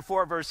chapter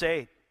 4, verse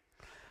 8.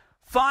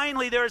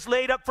 Finally, there is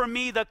laid up for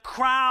me the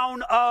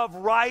crown of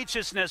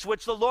righteousness,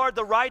 which the Lord,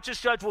 the righteous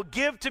judge, will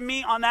give to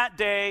me on that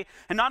day,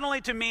 and not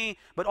only to me,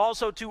 but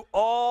also to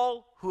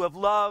all who have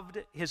loved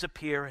his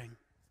appearing.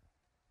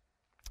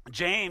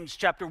 James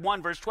chapter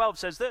 1, verse 12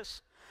 says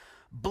this,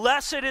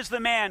 blessed is the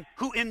man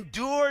who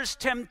endures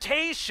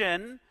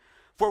temptation,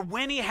 For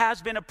when he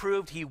has been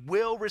approved, he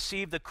will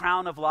receive the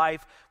crown of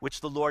life,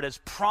 which the Lord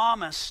has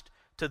promised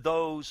to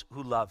those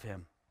who love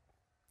him.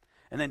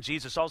 And then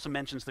Jesus also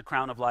mentions the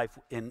crown of life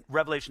in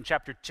Revelation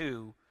chapter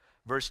 2,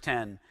 verse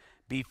 10.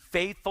 Be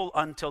faithful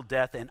until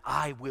death, and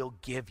I will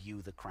give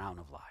you the crown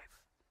of life.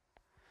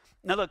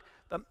 Now look,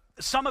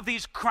 some of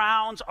these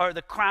crowns are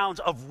the crowns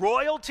of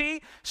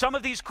royalty. Some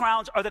of these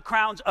crowns are the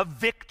crowns of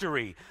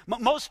victory.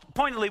 Most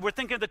pointedly, we're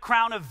thinking of the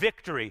crown of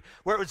victory,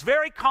 where it was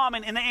very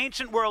common in the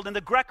ancient world, in the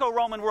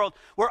Greco-Roman world,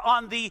 where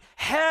on the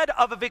head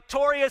of a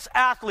victorious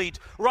athlete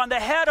or on the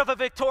head of a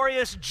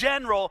victorious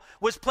general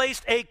was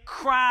placed a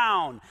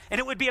crown. And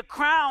it would be a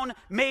crown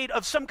made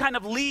of some kind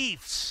of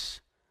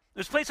leaves. It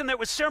was placed in there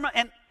with ceremony,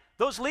 and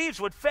those leaves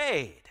would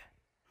fade.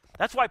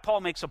 That's why Paul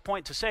makes a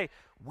point to say,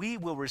 we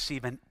will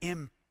receive an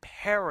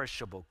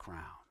imperishable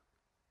crown.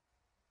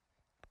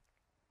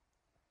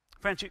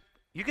 Friends,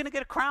 you're going to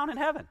get a crown in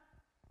heaven.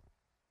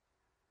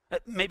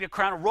 Maybe a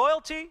crown of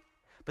royalty,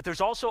 but there's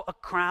also a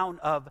crown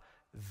of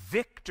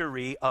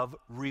victory, of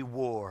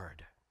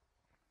reward.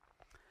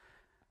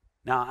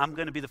 Now, I'm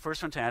going to be the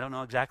first one to say, I don't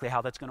know exactly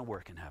how that's going to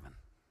work in heaven.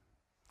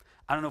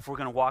 I don't know if we're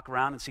going to walk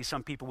around and see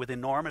some people with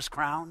enormous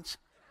crowns,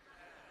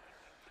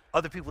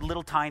 other people with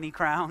little tiny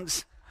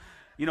crowns.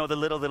 You know, the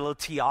little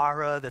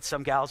tiara that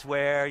some gals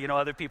wear. You know,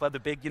 other people have the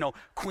big,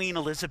 Queen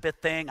Elizabeth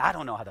thing. I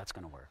don't know how that's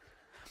going to work.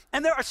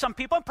 And there are some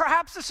people, and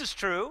perhaps this is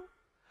true,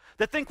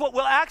 that think what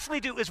we'll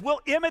actually do is we'll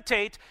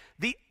imitate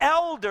the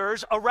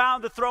elders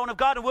around the throne of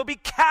God, and we'll be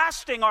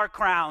casting our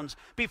crowns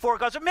before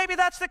God. So maybe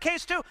that's the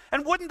case too.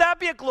 And wouldn't that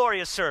be a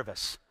glorious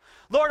service?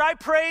 Lord, I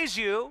praise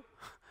you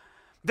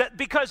that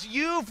because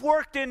you've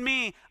worked in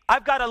me,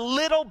 I've got a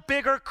little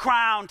bigger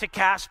crown to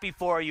cast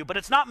before you, but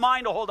it's not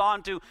mine to hold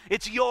on to.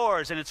 It's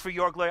yours, and it's for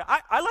your glory.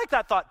 I like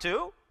that thought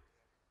too.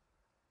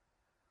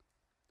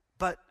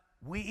 But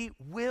we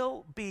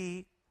will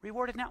be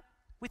rewarded. Now,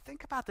 we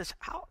think about this.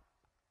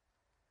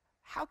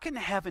 How can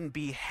heaven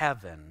be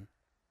heaven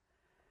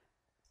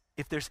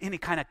if there's any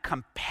kind of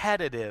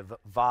competitive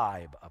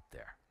vibe up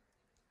there?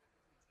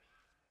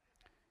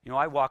 You know,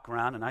 I walk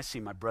around and I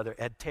see my brother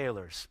Ed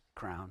Taylor's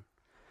crown,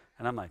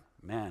 and I'm like,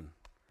 man,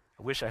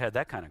 I wish I had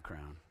that kind of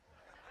crown.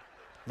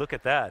 Look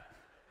at that.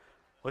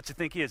 What do you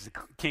think he is, the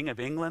King of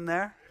England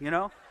there?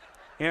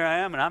 Here I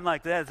am, and I'm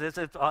like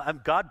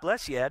that. God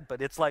bless you, Ed,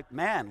 but it's like,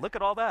 man, look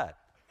at all that.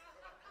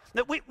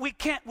 Now, we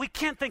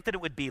can't think that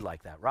it would be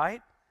like that,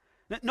 right?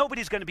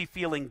 Nobody's going to be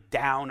feeling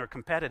down or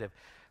competitive.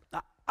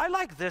 Now, I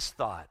like this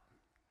thought,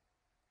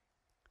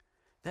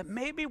 that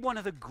maybe one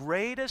of the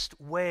greatest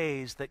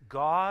ways that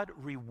God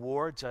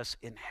rewards us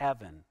in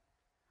heaven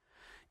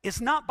is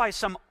not by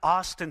some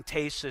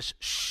ostentatious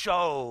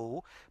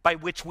show by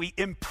which we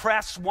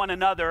impress one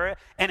another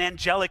and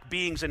angelic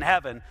beings in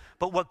heaven,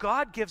 but what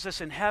God gives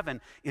us in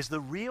heaven is the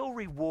real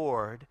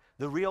reward,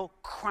 the real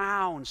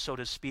crown, so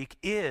to speak,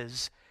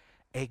 is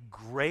a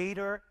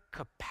greater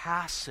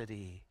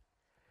capacity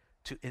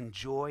to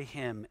enjoy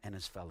him and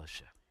his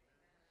fellowship.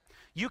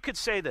 You could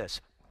say this,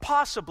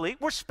 possibly,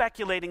 we're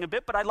speculating a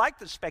bit, but I like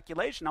the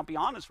speculation, I'll be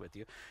honest with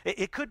you.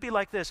 It could be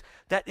like this,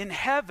 that in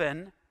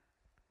heaven,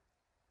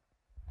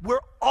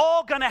 we're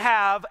all going to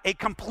have a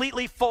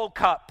completely full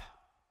cup.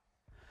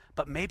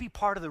 But maybe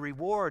part of the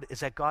reward is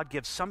that God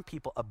gives some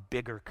people a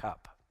bigger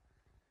cup.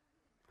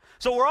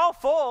 So we're all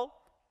full,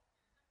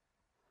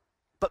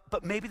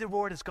 but maybe the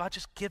reward is God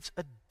just gives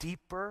a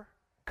deeper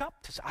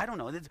cup. I don't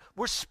know.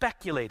 We're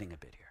speculating a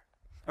bit here.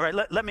 All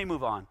right, let me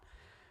move on.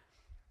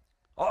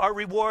 Our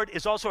reward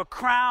is also a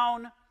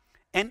crown.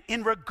 And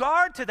in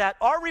regard to that,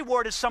 our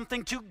reward is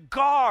something to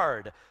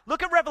guard.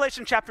 Look at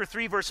Revelation chapter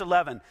 3, verse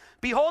 11.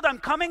 Behold, I'm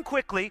coming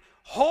quickly.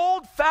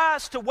 Hold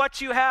fast to what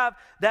you have,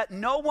 that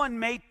no one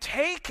may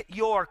take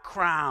your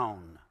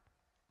crown.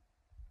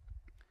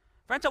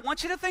 Friends, I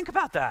want you to think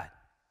about that.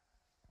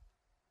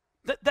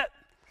 That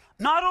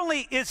not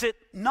only is it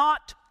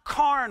not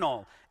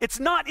carnal, it's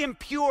not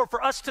impure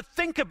for us to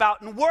think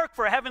about and work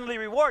for a heavenly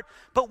reward,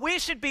 but we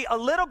should be a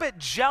little bit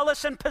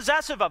jealous and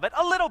possessive of it,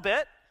 a little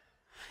bit.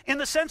 In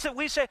the sense that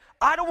we say,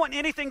 I don't want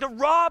anything to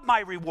rob my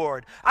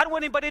reward. I don't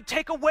want anybody to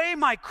take away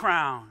my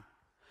crown.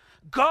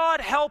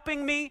 God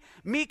helping me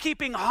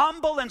keeping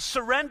humble and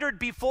surrendered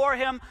before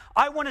him,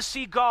 I want to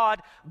see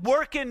God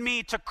work in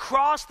me to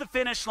cross the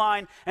finish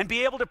line and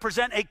be able to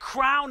present a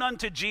crown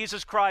unto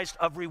Jesus Christ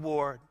of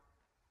reward.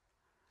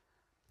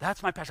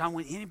 That's my passion. I don't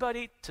want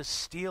anybody to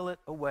steal it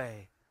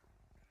away.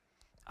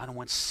 I don't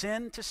want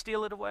sin to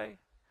steal it away.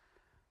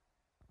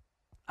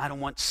 I don't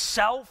want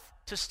self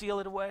to steal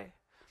it away.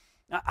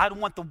 I don't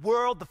want the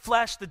world, the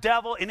flesh, the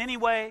devil in any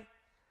way.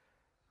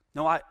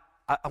 No, I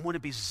want to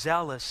be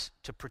zealous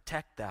to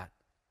protect that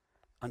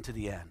unto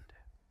the end.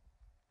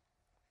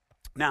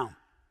 Now,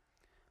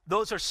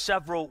 those are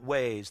several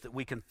ways that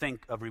we can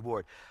think of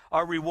reward.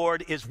 Our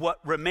reward is what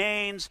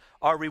remains.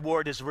 Our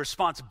reward is a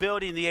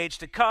responsibility in the age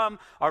to come.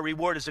 Our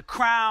reward is a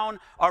crown.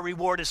 Our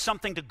reward is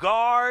something to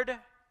guard.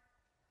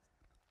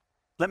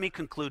 Let me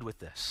conclude with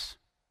this.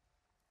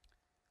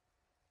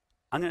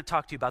 I'm going to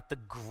talk to you about the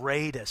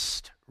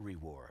greatest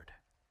reward.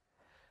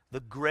 The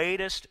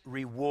greatest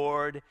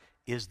reward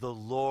is the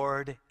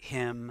Lord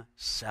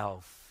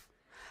himself.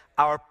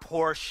 Our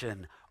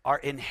portion, our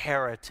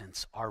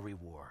inheritance, our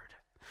reward.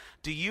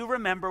 Do you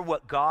remember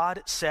what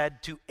God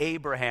said to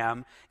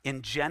Abraham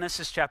in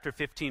Genesis chapter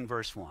 15,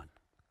 verse 1?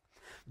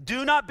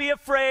 Do not be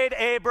afraid,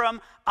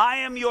 Abram. I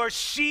am your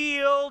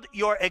shield,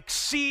 your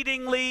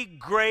exceedingly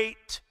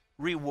great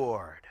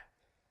reward.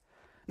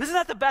 Isn't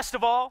that the best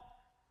of all?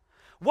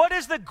 What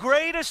is the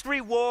greatest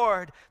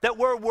reward that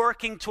we're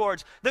working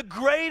towards? The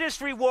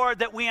greatest reward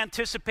that we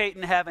anticipate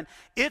in heaven.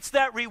 It's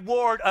that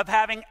reward of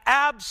having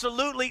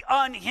absolutely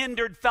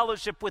unhindered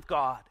fellowship with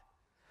God.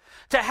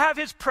 To have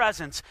his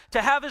presence,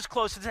 to have his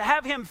closeness, to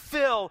have him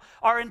fill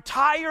our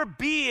entire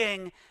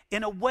being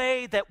in a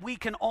way that we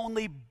can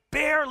only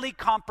barely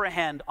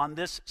comprehend on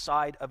this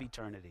side of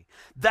eternity.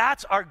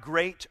 That's our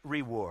great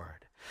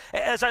reward.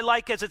 As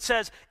it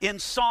says in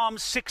Psalm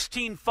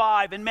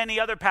 16:5 and many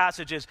other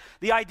passages,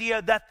 the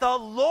idea that the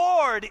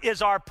Lord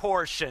is our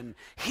portion.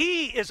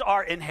 He is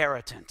our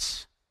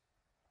inheritance.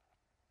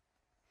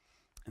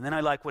 And then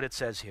I like what it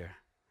says here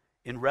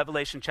in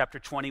Revelation chapter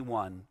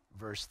 21,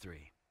 verse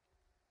 3.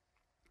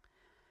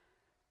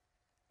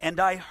 And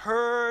I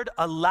heard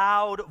a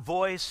loud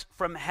voice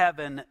from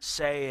heaven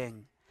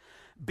saying,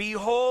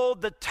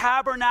 Behold, the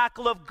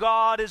tabernacle of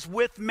God is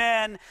with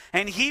men,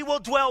 and he will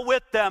dwell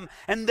with them,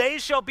 and they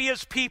shall be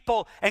his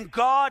people, and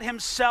God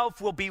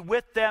himself will be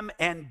with them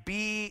and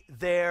be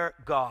their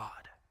God.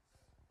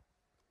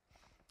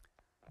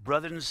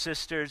 Brothers and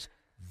sisters,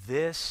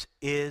 this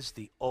is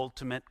the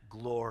ultimate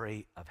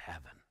glory of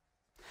heaven.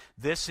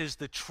 This is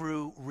the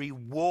true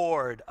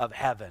reward of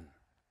heaven.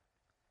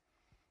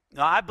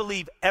 Now, I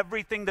believe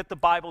everything that the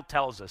Bible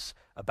tells us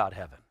about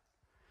heaven.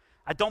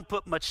 I don't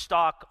put much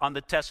stock on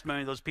the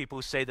testimony of those people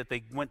who say that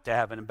they went to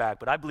heaven and back,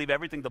 but I believe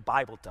everything the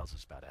Bible tells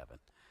us about heaven.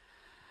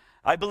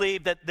 I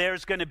believe that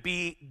there's going to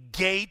be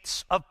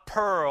gates of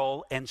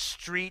pearl and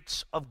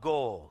streets of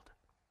gold.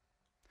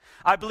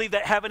 I believe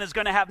that heaven is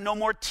going to have no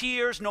more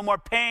tears, no more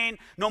pain,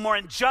 no more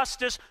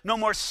injustice, no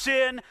more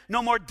sin,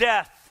 no more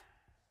death.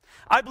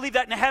 I believe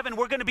that in heaven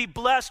we're going to be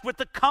blessed with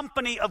the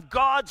company of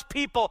God's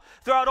people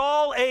throughout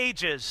all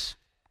ages.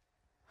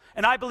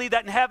 And I believe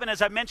that in heaven,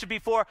 as I mentioned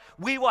before,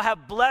 we will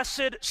have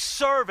blessed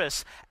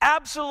service,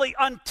 absolutely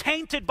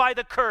untainted by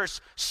the curse,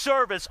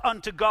 service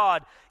unto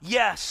God.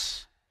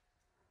 Yes,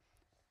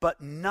 but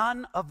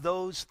none of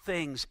those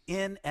things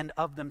in and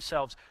of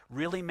themselves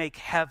really make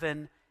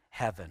heaven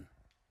heaven.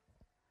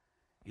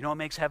 You know what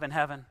makes heaven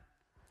heaven?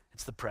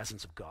 It's the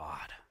presence of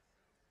God.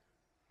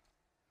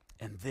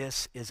 And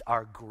this is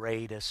our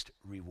greatest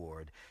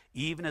reward.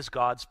 Even as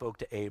God spoke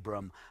to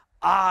Abram,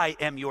 I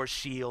am your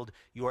shield,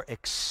 your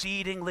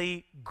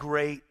exceedingly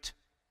great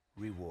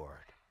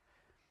reward.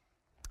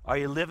 Are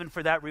you living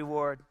for that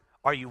reward?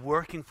 Are you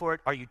working for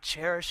it? Are you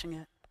cherishing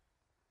it?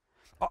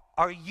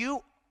 Are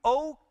you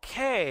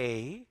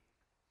okay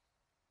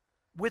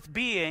with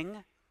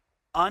being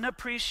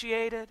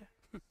unappreciated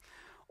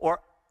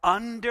or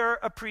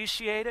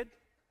underappreciated?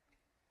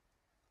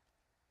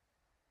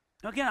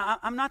 Again,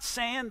 I'm not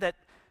saying that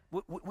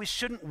we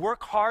shouldn't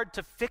work hard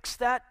to fix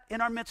that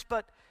in our midst,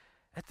 but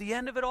at the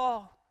end of it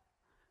all,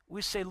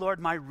 we say, Lord,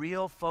 my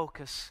real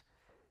focus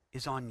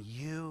is on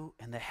you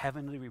and the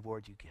heavenly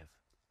reward you give.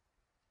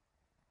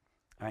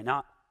 All right,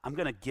 now I'm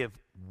going to give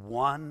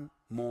one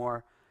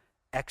more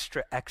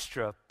extra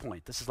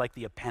point. This is like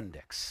the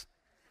appendix.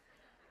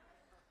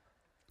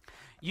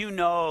 You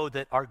know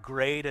that our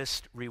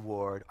greatest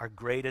reward, our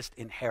greatest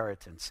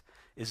inheritance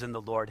is in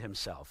the Lord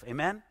himself.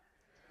 Amen?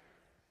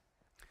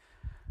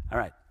 All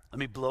right, let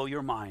me blow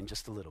your mind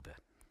just a little bit.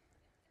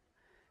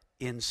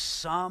 In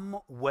some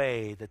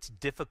way that's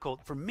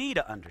difficult for me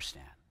to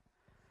understand.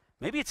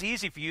 Maybe it's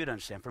easy for you to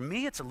understand. For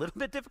me, it's a little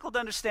bit difficult to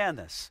understand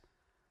this.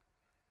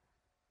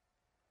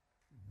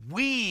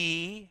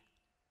 We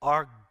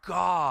are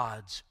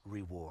God's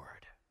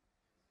reward.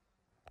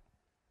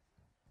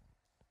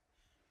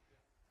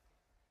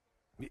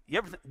 You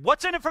ever think,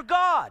 what's in it for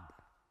God?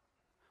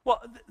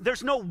 Well,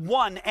 there's no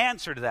one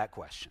answer to that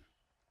question.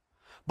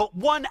 But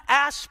one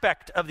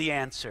aspect of the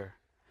answer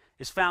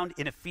is found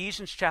in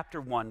Ephesians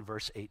chapter 1,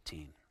 verse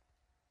 18.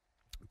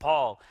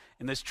 Paul,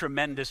 in this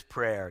tremendous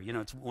prayer,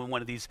 it's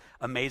one of these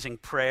amazing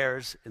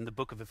prayers in the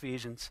book of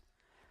Ephesians.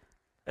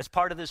 As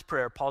part of this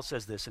prayer, Paul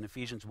says this in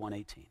Ephesians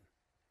 1:18,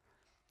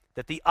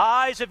 that the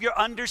eyes of your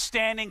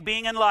understanding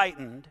being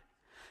enlightened,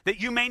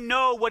 that you may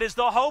know what is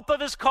the hope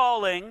of his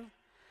calling,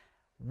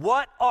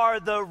 what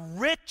are the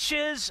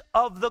riches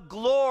of the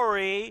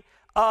glory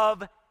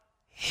of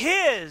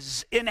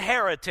his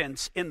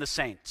inheritance in the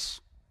saints.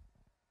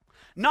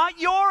 Not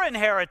your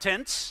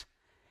inheritance,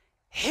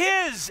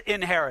 his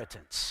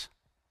inheritance.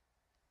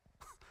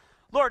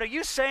 Lord, are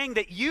you saying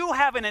that you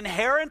have an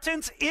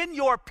inheritance in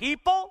your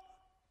people?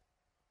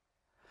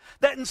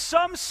 That in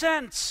some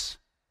sense,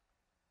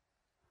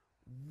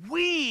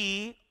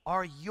 we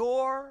are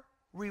your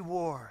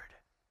reward.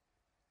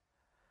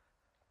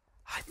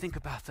 I think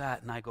about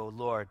that and I go,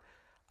 Lord,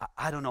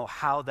 I don't know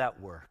how that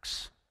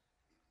works.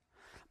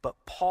 But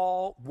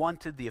Paul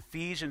wanted the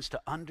Ephesians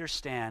to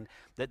understand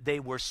that they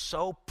were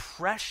so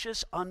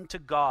precious unto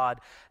God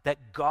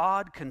that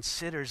God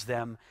considers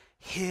them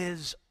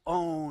his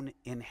own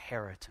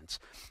inheritance.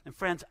 And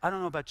friends, I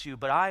don't know about you,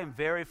 but I am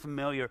very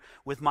familiar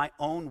with my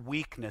own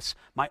weakness,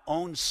 my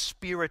own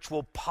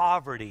spiritual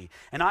poverty.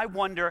 And I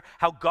wonder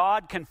how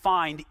God can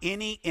find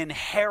any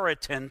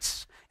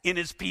inheritance in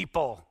his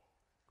people.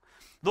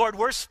 Lord,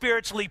 we're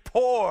spiritually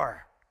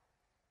poor.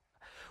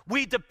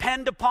 We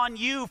depend upon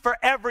you for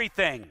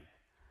everything.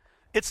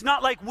 It's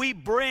not like we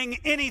bring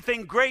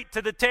anything great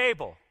to the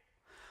table.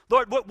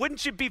 Lord,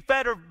 wouldn't you be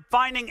better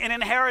finding an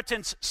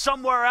inheritance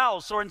somewhere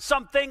else or in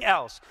something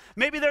else?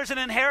 Maybe there's an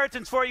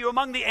inheritance for you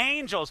among the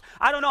angels.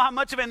 I don't know how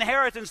much of an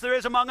inheritance there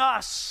is among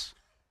us.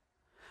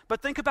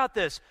 But think about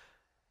this.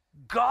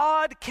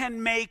 God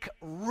can make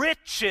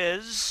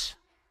riches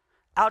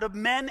out of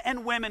men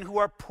and women who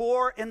are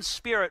poor in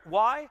spirit.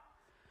 Why?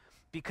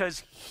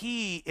 Because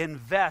he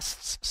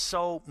invests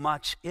so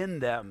much in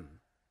them.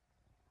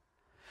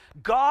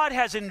 God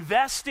has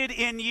invested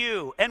in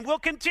you and will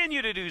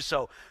continue to do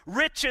so.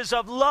 Riches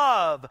of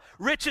love,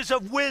 riches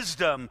of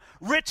wisdom,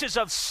 riches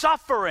of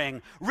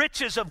suffering,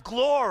 riches of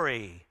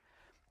glory.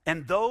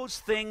 And those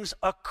things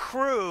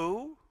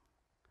accrue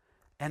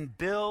and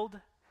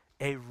build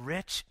a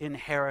rich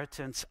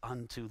inheritance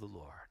unto the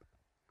Lord.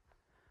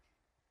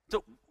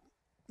 So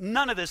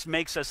none of this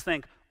makes us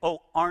think,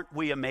 oh, aren't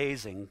we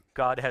amazing?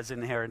 God has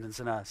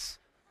inheritance in us.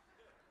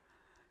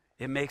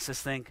 It makes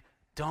us think,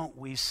 don't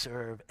we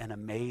serve an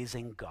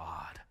amazing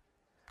God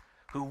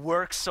who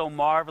works so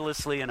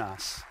marvelously in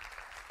us?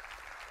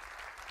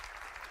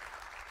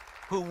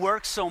 Who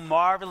works so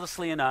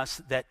marvelously in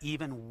us that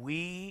even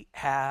we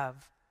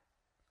have,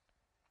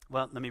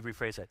 well, let me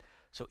rephrase that.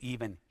 So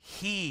even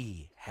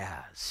he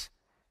has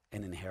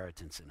an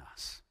inheritance in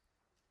us.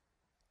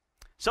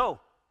 So,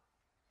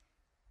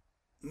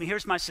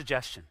 here's my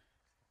suggestion.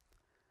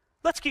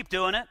 Let's keep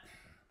doing it.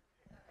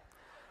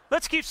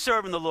 Let's keep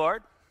serving the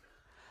Lord.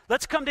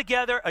 Let's come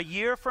together a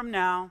year from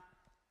now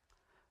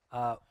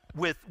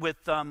with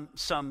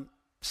some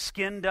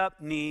skinned up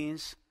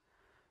knees,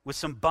 with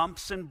some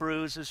bumps and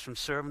bruises from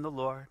serving the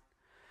Lord,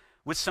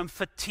 with some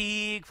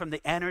fatigue from the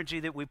energy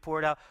that we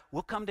poured out.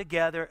 We'll come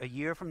together a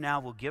year from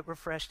now. We'll get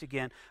refreshed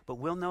again. But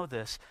we'll know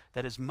this,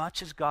 that as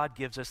much as God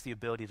gives us the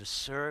ability to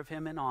serve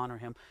him and honor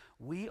him,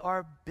 we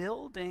are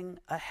building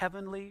a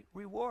heavenly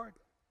reward.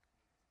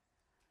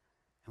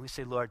 And we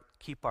say, Lord,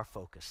 keep our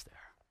focus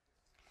there.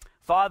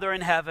 Father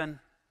in heaven,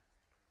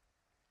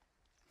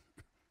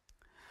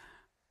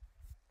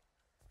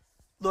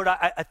 Lord,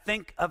 I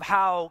think of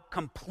how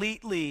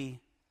completely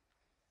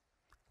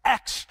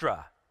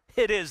extra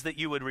it is that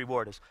you would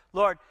reward us.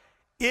 Lord,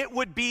 it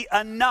would be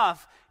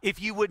enough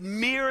if you would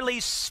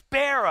merely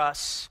spare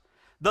us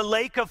the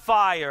lake of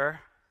fire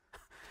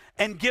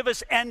and give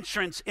us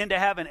entrance into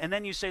heaven. And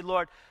then you say,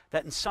 Lord,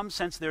 that in some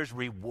sense there's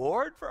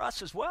reward for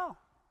us as well.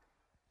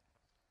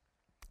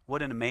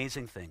 What an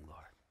amazing thing,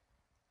 Lord.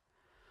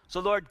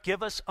 So, Lord,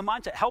 give us a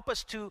mindset. Help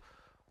us to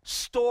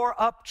store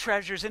up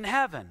treasures in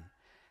heaven.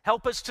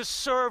 Help us to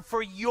serve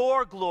for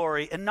your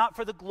glory and not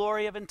for the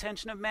glory of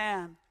intention of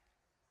man.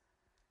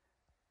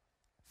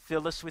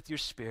 Fill us with your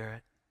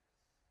Spirit.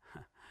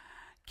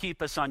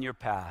 Keep us on your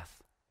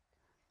path.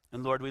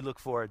 And Lord, we look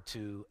forward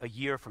to a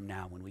year from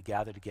now when we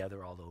gather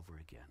together all over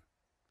again.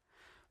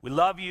 We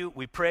love you.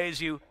 We praise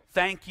you.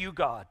 Thank you,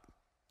 God.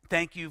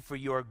 Thank you for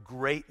your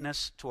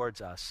greatness towards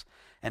us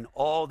and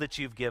all that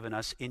you've given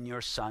us in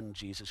your Son,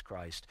 Jesus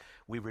Christ.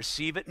 We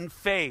receive it in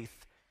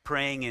faith,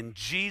 praying in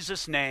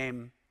Jesus'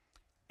 name.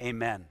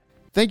 Amen.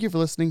 Thank you for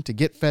listening to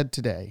Get Fed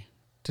Today.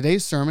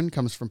 Today's sermon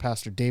comes from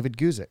Pastor David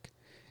Guzik.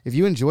 If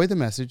you enjoy the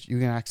message, you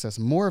can access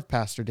more of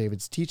Pastor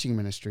David's teaching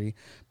ministry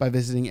by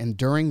visiting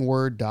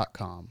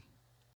enduringword.com.